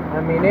driving,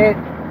 I mean,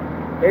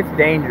 it's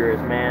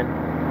dangerous, man.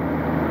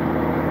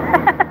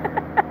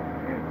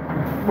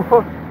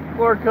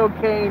 more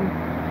cocaine,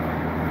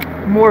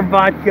 more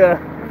vodka.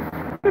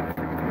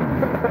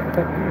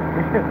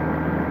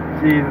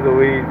 Jeez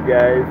Louise,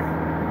 guys.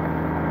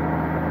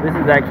 This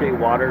is actually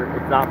water.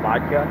 It's not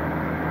vodka.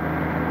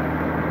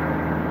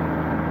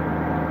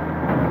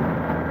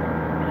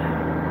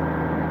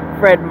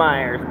 Fred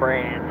Meyer's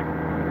brand.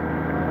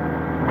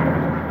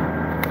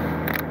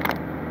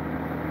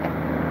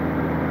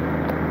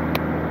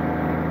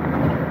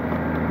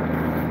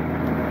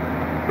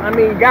 I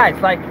mean, guys,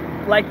 like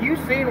you've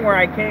seen where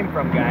I came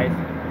from, guys.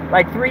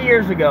 Like 3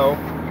 years ago,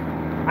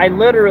 I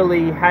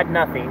literally had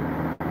nothing.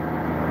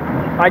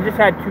 I just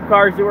had 2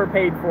 cars that were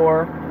paid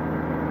for.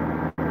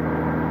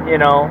 You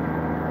know,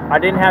 I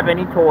didn't have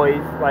any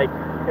toys, like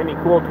any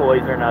cool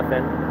toys or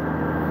nothing.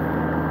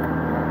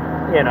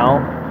 You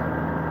know,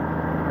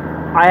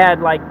 I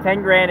had like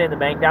 10 grand in the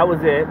bank. That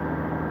was it.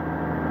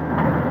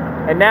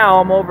 And now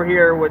I'm over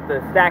here with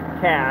the stack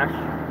of cash,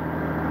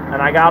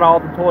 and I got all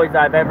the toys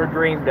I've ever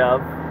dreamed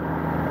of.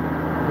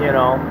 You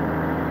know,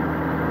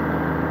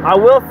 I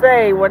will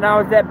say, when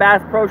I was at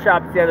Bass Pro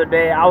Shops the other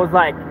day, I was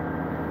like,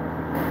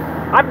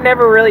 I've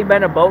never really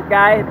been a boat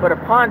guy, but a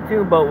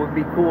pontoon boat would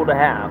be cool to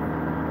have.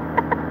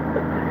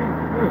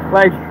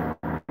 Like,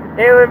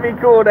 it would be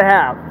cool to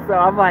have. So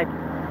I'm like,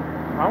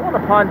 I want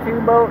a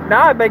pontoon boat.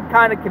 Now I've been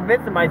kind of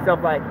convincing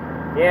myself, like,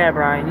 yeah,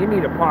 Brian, you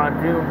need a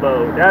pontoon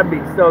boat. That'd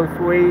be so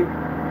sweet.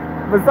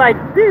 But it's like,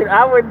 dude,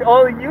 I would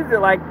only use it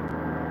like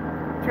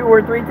 2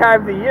 or 3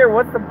 times a year.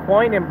 What's the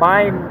point in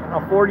buying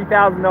a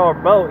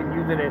 $40,000 boat and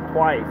using it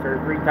twice or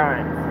 3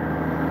 times?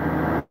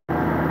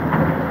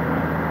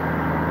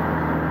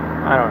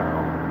 I don't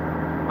know.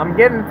 I'm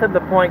getting to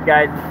the point,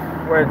 guys,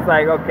 where it's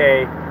like,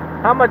 okay,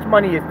 how much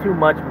money is too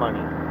much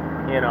money?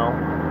 You know?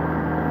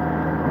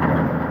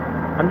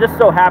 I'm just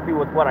so happy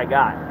with what I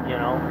got, you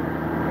know?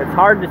 It's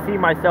hard to see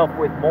myself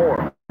with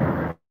more.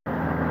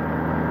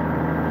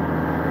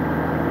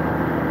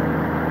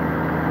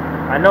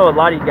 I know a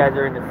lot of you guys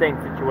are in the same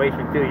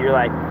situation too. You're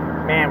like,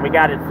 man, we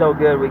got it so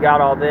good. We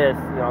got all this.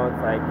 You know,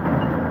 it's like,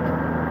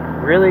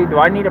 really? Do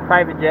I need a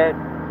private jet?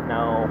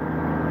 No.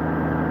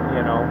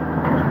 You know?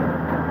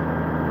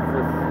 It's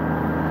just,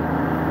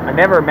 I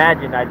never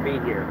imagined I'd be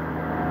here.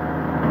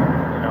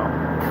 You know?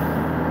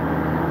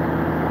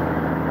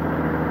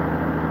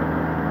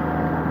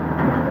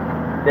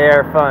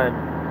 They're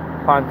fun.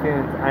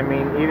 Pontoons. I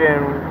mean,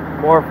 even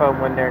more fun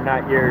when they're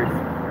not yours.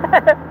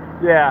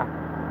 Yeah.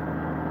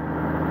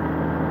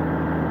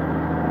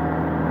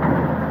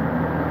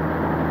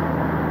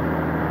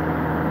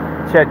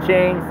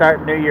 Cha-ching,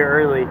 start New Year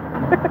early.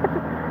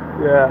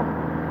 Yeah.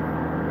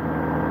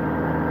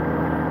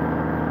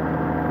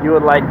 You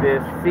would like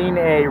this. Seen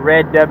a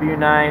red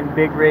W9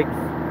 big rigs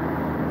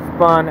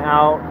spun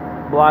out,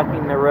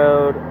 blocking the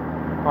road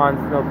on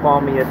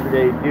Snoqualmie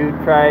yesterday. Dude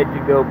tried to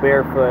go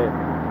barefoot.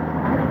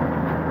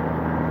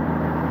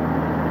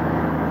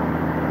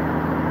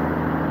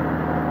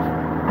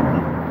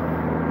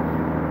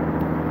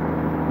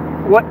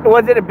 What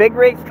was it? A big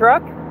rigs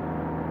truck?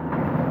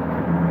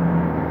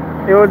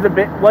 It was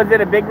was it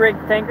a big rig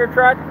tanker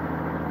truck,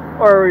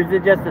 or is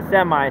it just a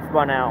semi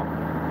spun out?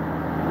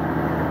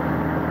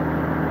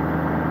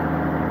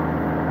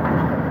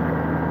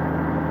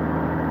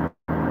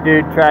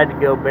 Dude tried to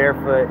go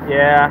barefoot.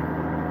 Yeah,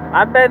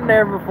 I've been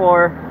there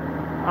before.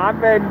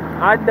 I've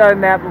done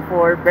that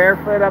before.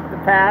 Barefoot up the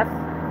pass.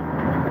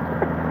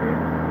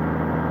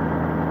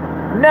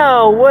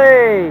 No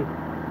way.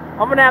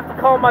 I'm gonna have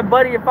to call my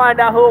buddy and find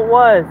out who it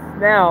was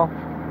now.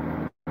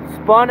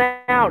 Spun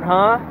out,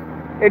 huh?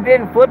 It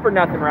didn't flip or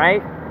nothing,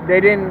 right? They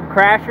didn't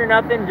crash or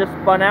nothing, just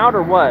spun out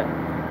or what?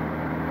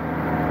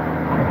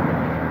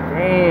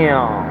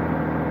 Damn.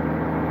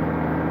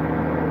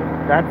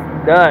 That's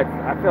nuts.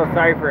 I feel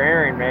sorry for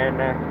Aaron, man.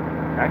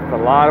 That's a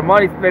lot of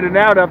money spinning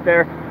out up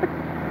there.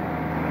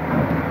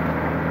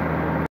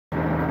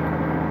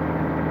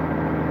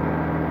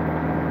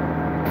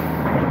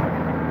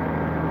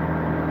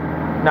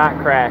 Not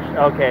crashed.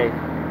 Okay.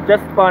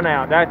 Just spun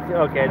out. That's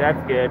okay.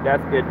 That's good.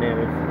 That's good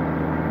news.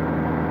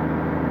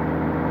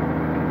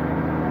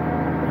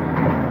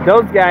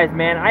 Those guys,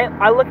 man,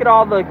 I look at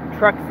all the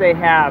trucks they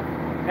have,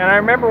 and I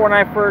remember when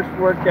I first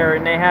worked there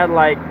and they had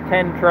like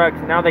 10 trucks,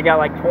 and now they got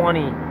like 20.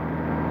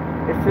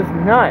 It's just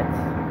nuts.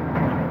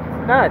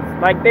 It's nuts.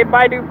 Like, they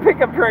buy new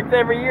pickup trucks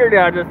every year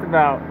now, just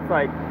about. It's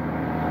like,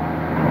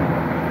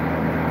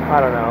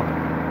 I don't know.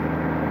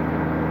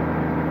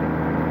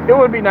 It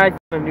would be nice to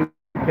have a new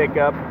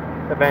pickup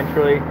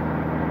eventually.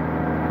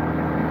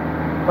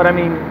 But I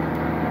mean,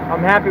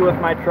 I'm happy with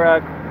my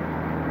truck,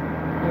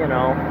 you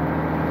know.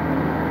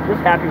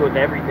 Just happy with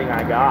everything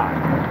I got.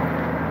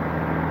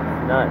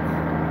 It's nuts.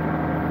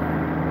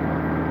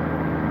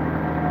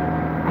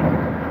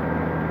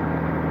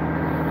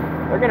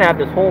 They're gonna have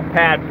this whole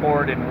pad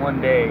poured in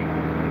one day.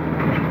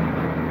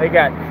 They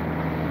got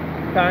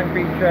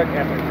concrete truck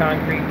after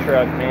concrete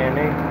truck, man.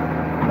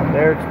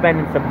 They're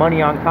spending some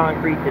money on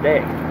concrete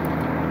today.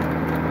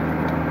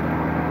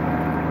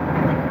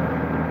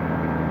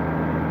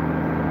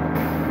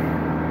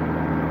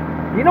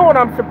 You know what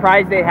I'm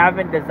surprised they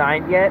haven't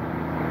designed yet?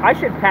 I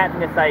should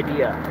patent this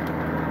idea,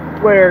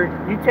 where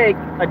you take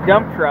a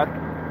dump truck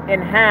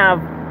and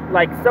have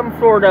like some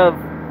sort of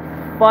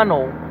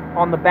funnel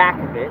on the back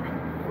of it,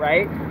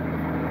 right?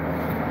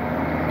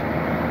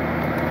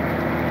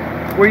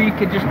 Where you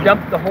could just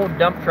dump the whole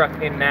dump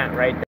truck in that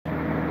right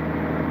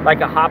there.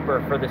 Like a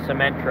hopper for the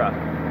cement truck.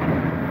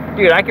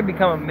 Dude, I could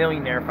become a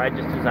millionaire if I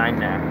just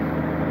designed that.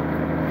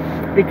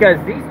 Because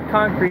these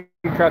concrete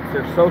trucks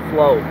are so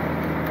slow.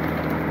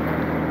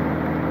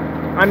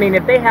 I mean,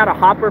 if they had a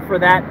hopper for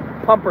that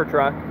pumper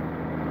truck,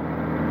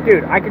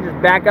 Dude, I could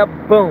just back up,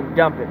 boom,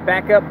 dump it.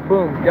 Back up,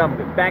 boom, dump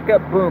it. Back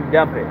up, boom,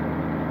 dump it.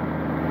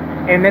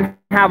 And then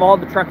have all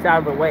the trucks out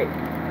of the way.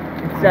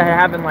 Instead of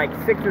having like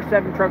 6 or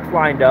 7 trucks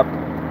lined up.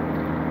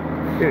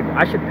 Dude,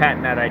 I should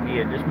patent that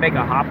idea. Just make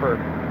a hopper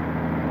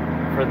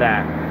for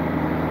that.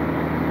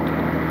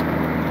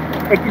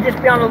 It could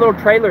just be on a little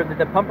trailer that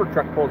the pumper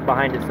truck pulls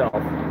behind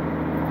itself.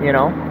 You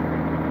know?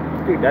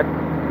 Dude, that's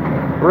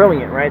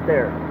brilliant right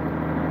there.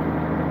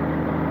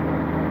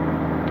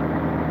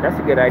 That's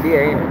a good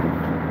idea, ain't it?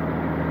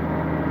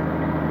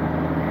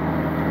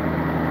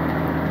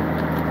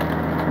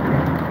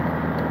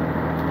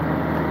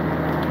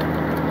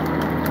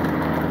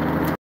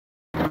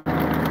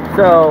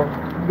 So,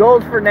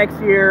 goals for next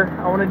year.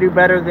 I want to do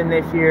better than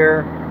this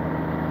year.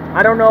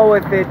 I don't know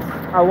if it's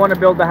I want to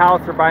build a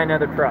house or buy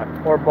another truck,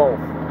 or both.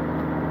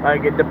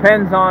 Like, it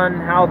depends on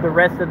how the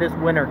rest of this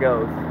winter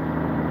goes.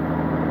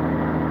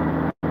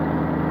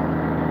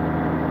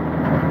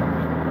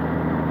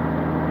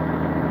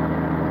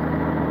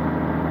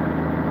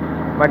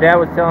 My dad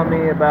was telling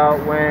me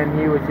about when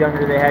he was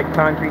younger, they had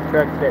concrete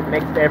trucks that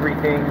mixed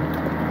everything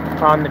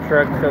on the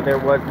truck so there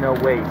was no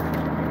waste.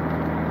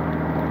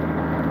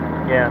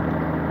 Yeah.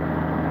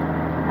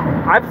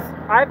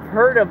 I've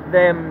heard of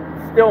them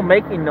still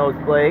making those,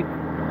 Blake,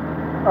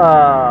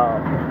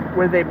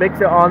 where they mix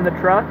it on the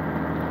truck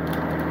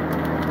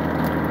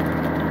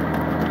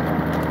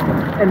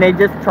and they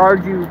just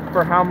charge you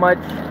for how much,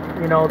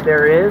 you know,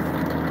 there is.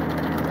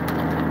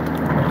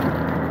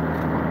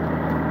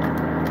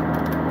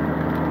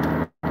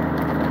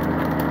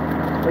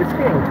 It's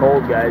getting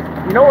cold, guys.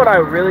 You know what I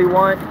really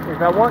want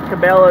is I want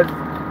Cabela's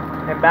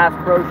and Bass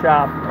Pro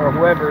Shop, or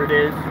whoever it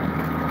is,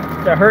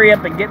 to hurry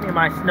up and get me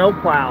my snow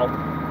plow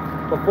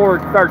before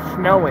it starts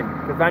snowing,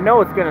 because I know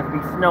it's going to be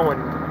snowing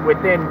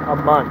within a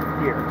month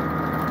here,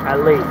 at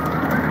least,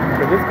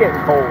 because it's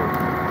getting cold.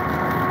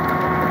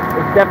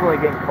 It's definitely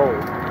getting cold.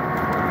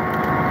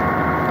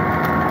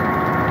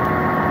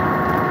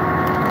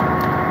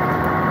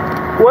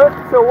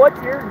 So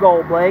what's your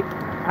goal, Blake?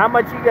 How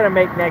much you going to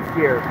make next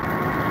year?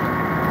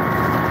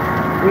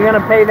 You going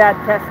to pay that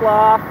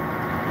Tesla off,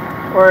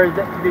 or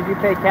did you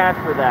pay cash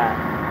for that?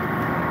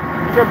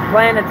 You should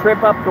plan a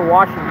trip up to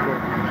Washington.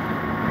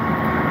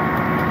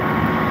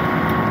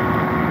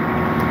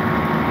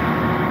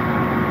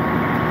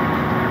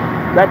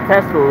 That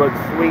Tesla looks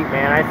sweet,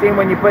 man. I seen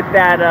when you put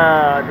that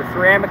the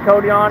ceramic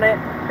coating on it.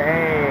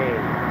 Dang,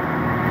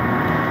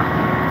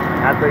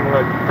 that thing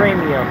looks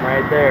premium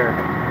right there.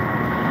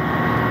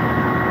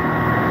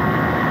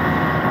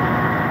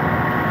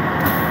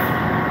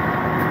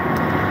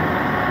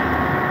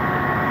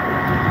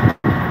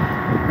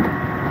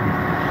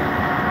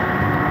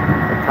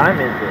 What time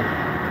is it?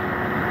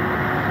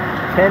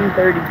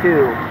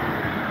 10:32.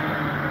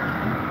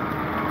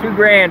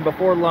 $2,000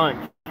 before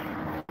lunch.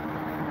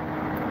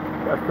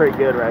 That's pretty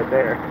good right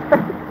there.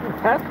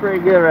 That's pretty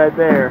good right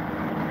there.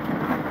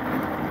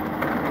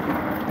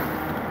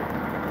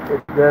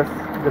 It just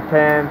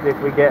depends if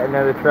we get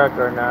another truck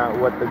or not,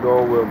 what the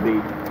goal will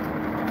be.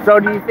 So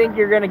do you think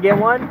you're going to get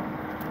one?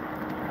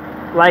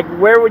 Like,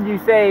 where would you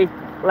say,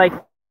 like,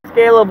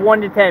 scale of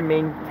 1 to 10,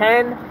 meaning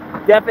 10,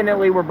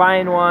 definitely we're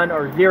buying one,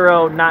 or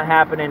 0, not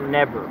happening,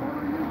 never.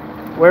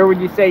 Where would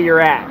you say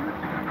you're at?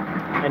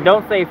 And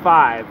don't say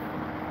 5.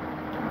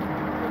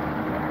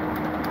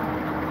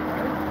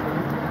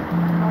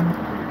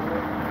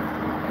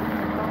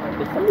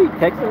 Is somebody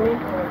texting me?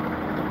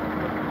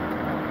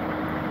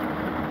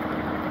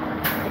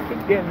 I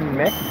keep getting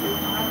messages.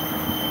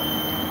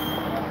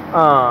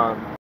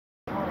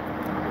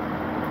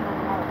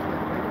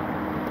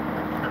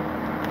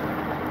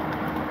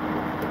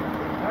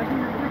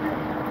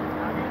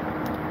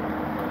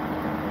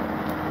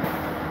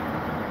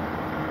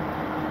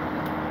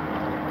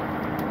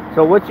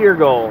 So what's your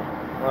goal?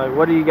 Like,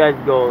 what are you guys'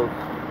 goals?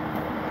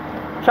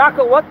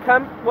 Chaka, what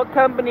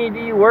company do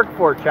you work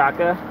for,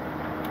 Chaka?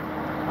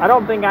 I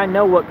don't think I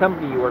know what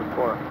company you work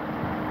for.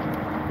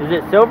 Is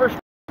it Silver?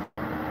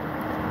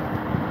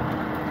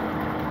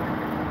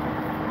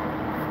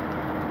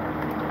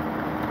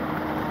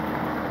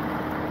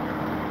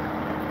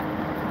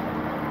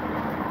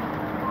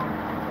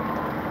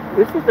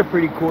 This is a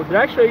pretty cool. Did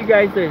I show you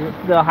guys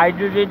the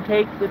hydrogen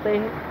tank that they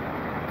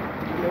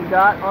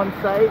got on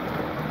site?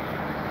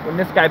 When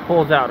this guy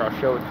pulls out, I'll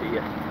show it to you.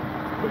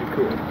 It's pretty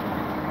cool.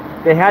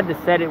 They had to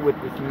set it with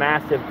this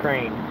massive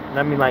crane. And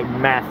I mean, like,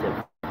 massive.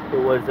 It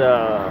was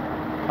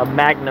a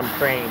Magnum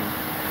crane.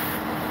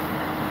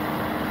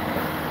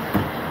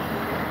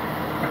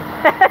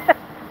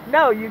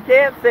 No, you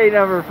can't say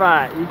number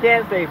 5. You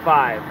can't say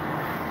 5.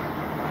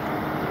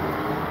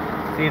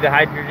 See the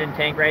hydrogen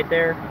tank right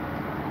there?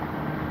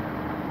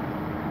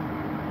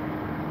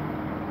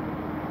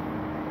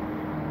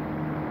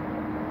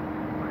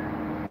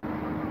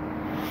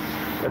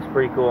 That's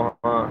pretty cool,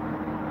 huh?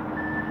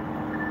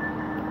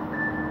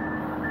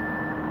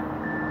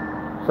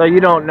 So you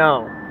don't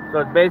know. So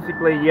it's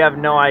basically you have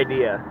no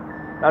idea.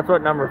 That's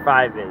what number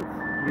 5 is.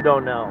 You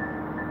don't know.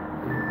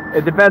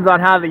 It depends on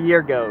how the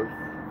year goes.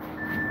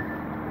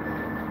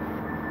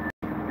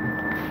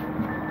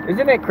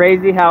 Isn't it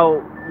crazy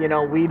how, you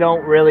know, we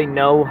don't really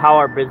know how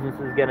our business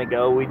is going to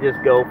go. We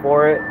just go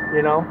for it,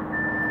 you know?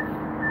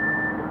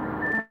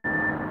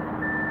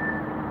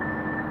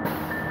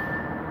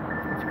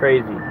 It's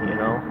crazy, you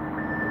know?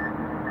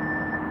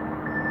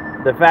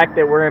 The fact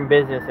that we're in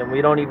business and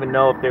we don't even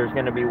know if there's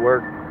going to be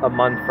work a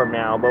month from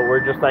now, but we're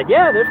just like,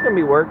 yeah, there's going to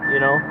be work, you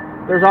know?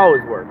 There's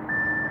always work,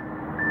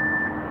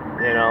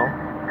 you know?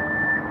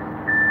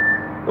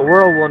 The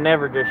world will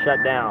never just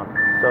shut down,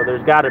 so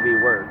there's got to be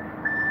work.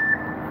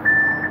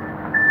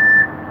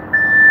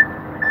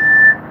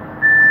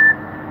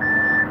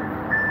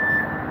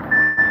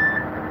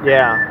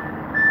 Yeah.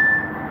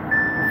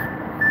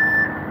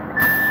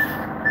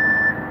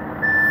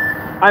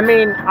 I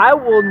mean, I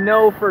will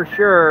know for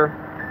sure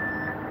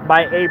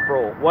by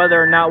April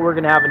whether or not we're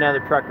going to have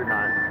another truck or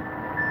not.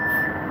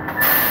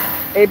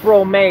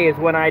 April, May is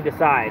when I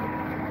decide,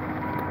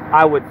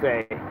 I would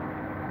say.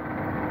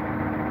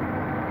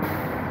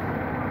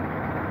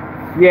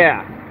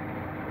 Yeah.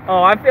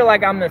 Oh, I feel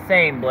like I'm the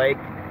same, Blake.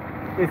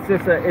 It's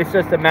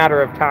just a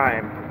matter of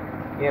time.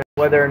 You know,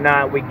 whether or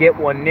not we get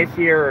one this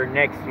year or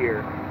next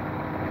year.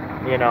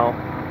 You know.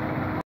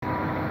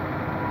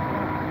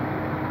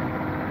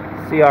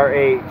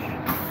 CRH.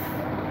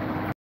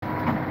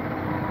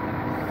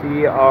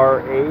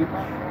 CRH.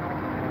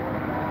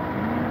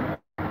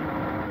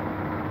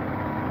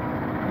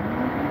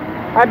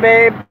 Hi,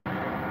 babe.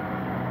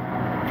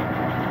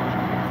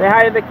 Say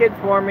hi to the kids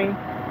for me.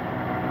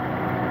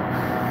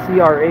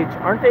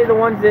 CRH. Aren't they the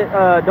ones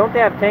that, don't they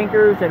have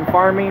tankers and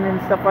farming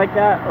and stuff like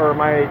that? Or am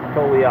I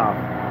totally off?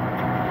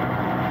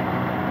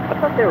 I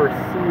thought they were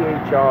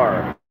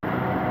CHR.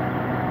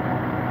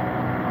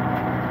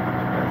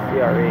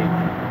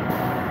 CRH.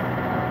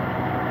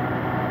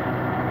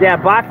 Yeah,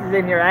 Box is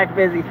in here. Act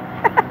busy.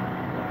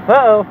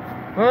 Uh-oh.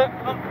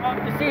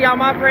 You see,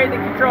 I'm operating the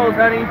controls,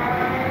 honey.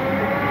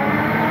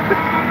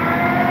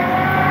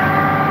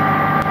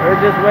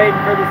 We're just waiting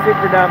for the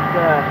super dump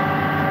to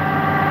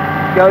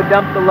go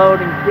dump the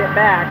load and get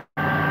back.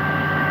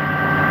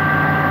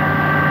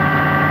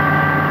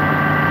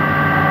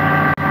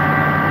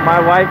 My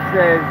wife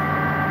says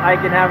I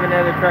can have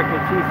another truck,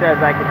 and she says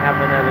I can have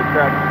another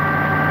truck.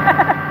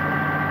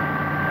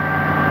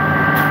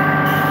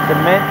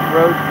 Cement,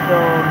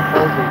 roadstone,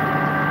 molding.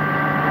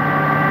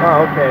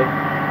 Oh, okay.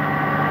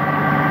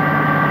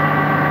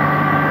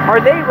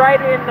 Are they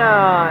right in,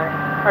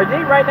 are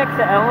they right next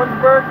to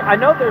Ellensburg? I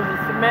know there's a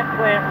cement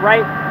plant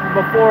right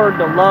before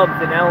the Loves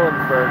in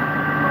Ellensburg,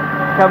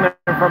 coming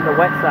from the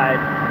west side.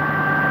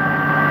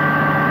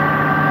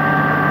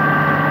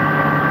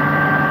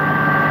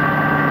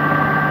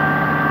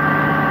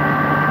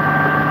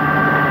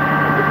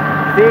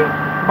 See,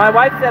 my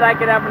wife said I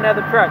could have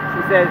another truck.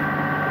 She says,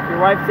 your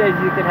wife says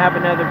you can have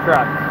another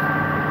truck.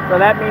 So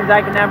that means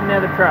I can have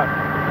another truck.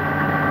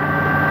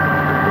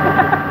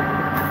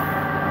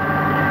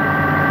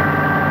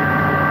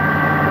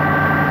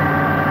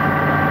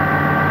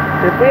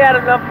 If we had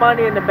enough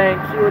money in the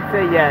bank, she would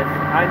say yes.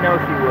 I know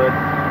she would.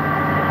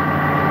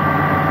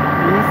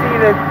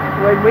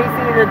 When we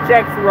see the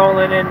checks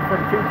rolling in from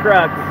 2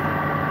 trucks,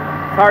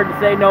 it's hard to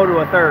say no to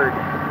a third.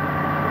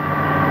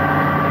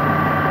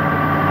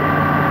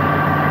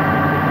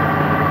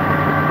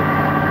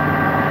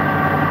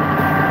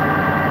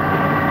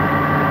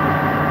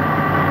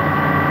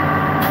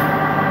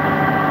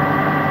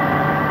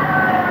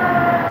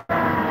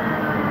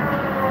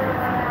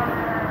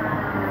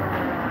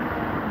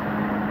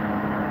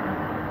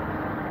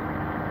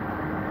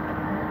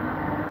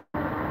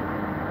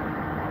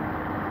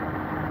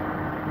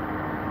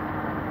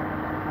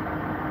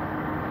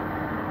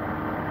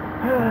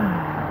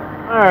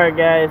 Alright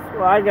guys,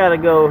 well I gotta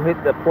go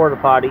hit the porta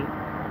potty.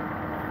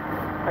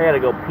 I gotta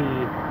go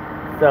pee.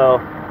 So,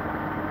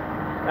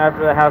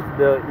 after the house is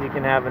built, you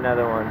can have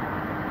another one.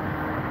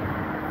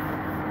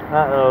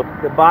 Uh-oh,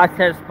 the boss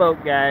has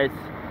spoke, guys.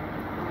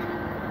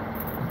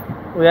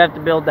 We have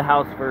to build the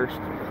house first.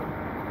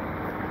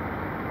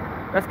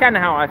 That's kind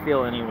of how I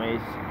feel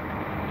anyways.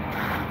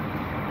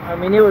 I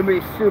mean, it would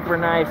be super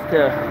nice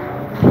to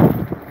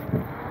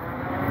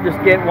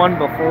just get one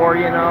before,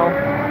 you know.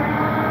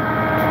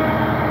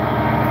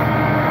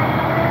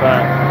 But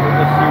we'll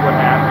just see what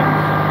happens.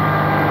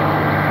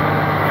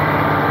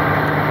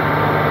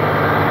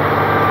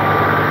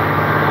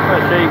 I'm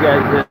gonna show you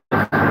guys this.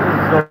 This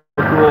is so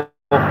cool.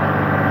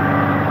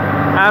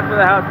 After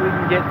the house we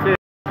can get to.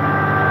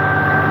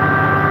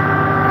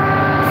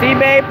 See,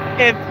 babe,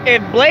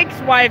 if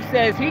Blake's wife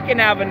says he can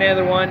have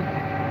another one,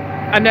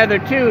 another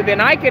 2,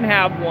 then I can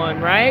have one,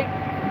 right?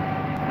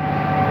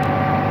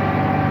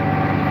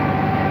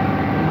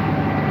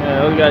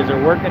 Yeah, those guys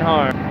are working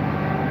hard.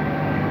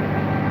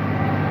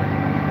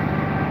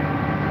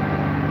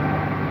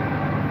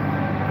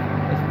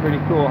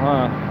 Pretty cool,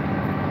 huh?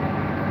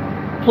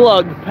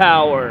 Plug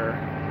power.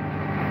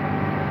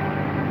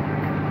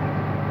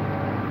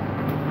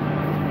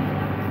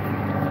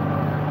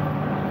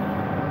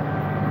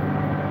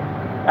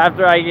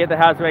 After I get the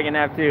house, I can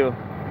have 2.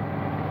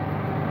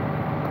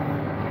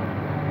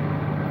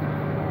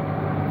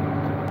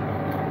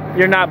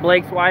 You're not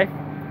Blake's wife?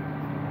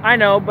 I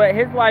know, but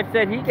his wife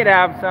said he could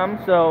have some,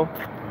 so.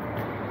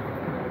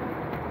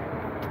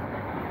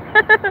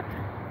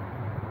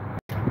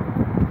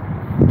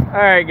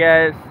 Alright,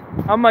 guys.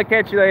 I'm going to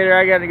catch you later.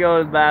 I got to go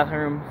to the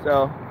bathroom,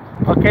 so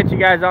I'll catch you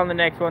guys on the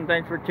next one.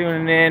 Thanks for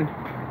tuning in.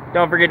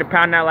 Don't forget to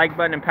pound that like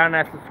button and pound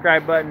that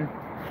subscribe button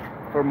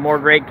for more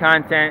great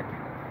content.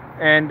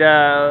 And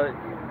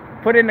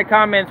put in the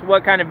comments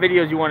what kind of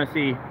videos you want to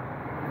see.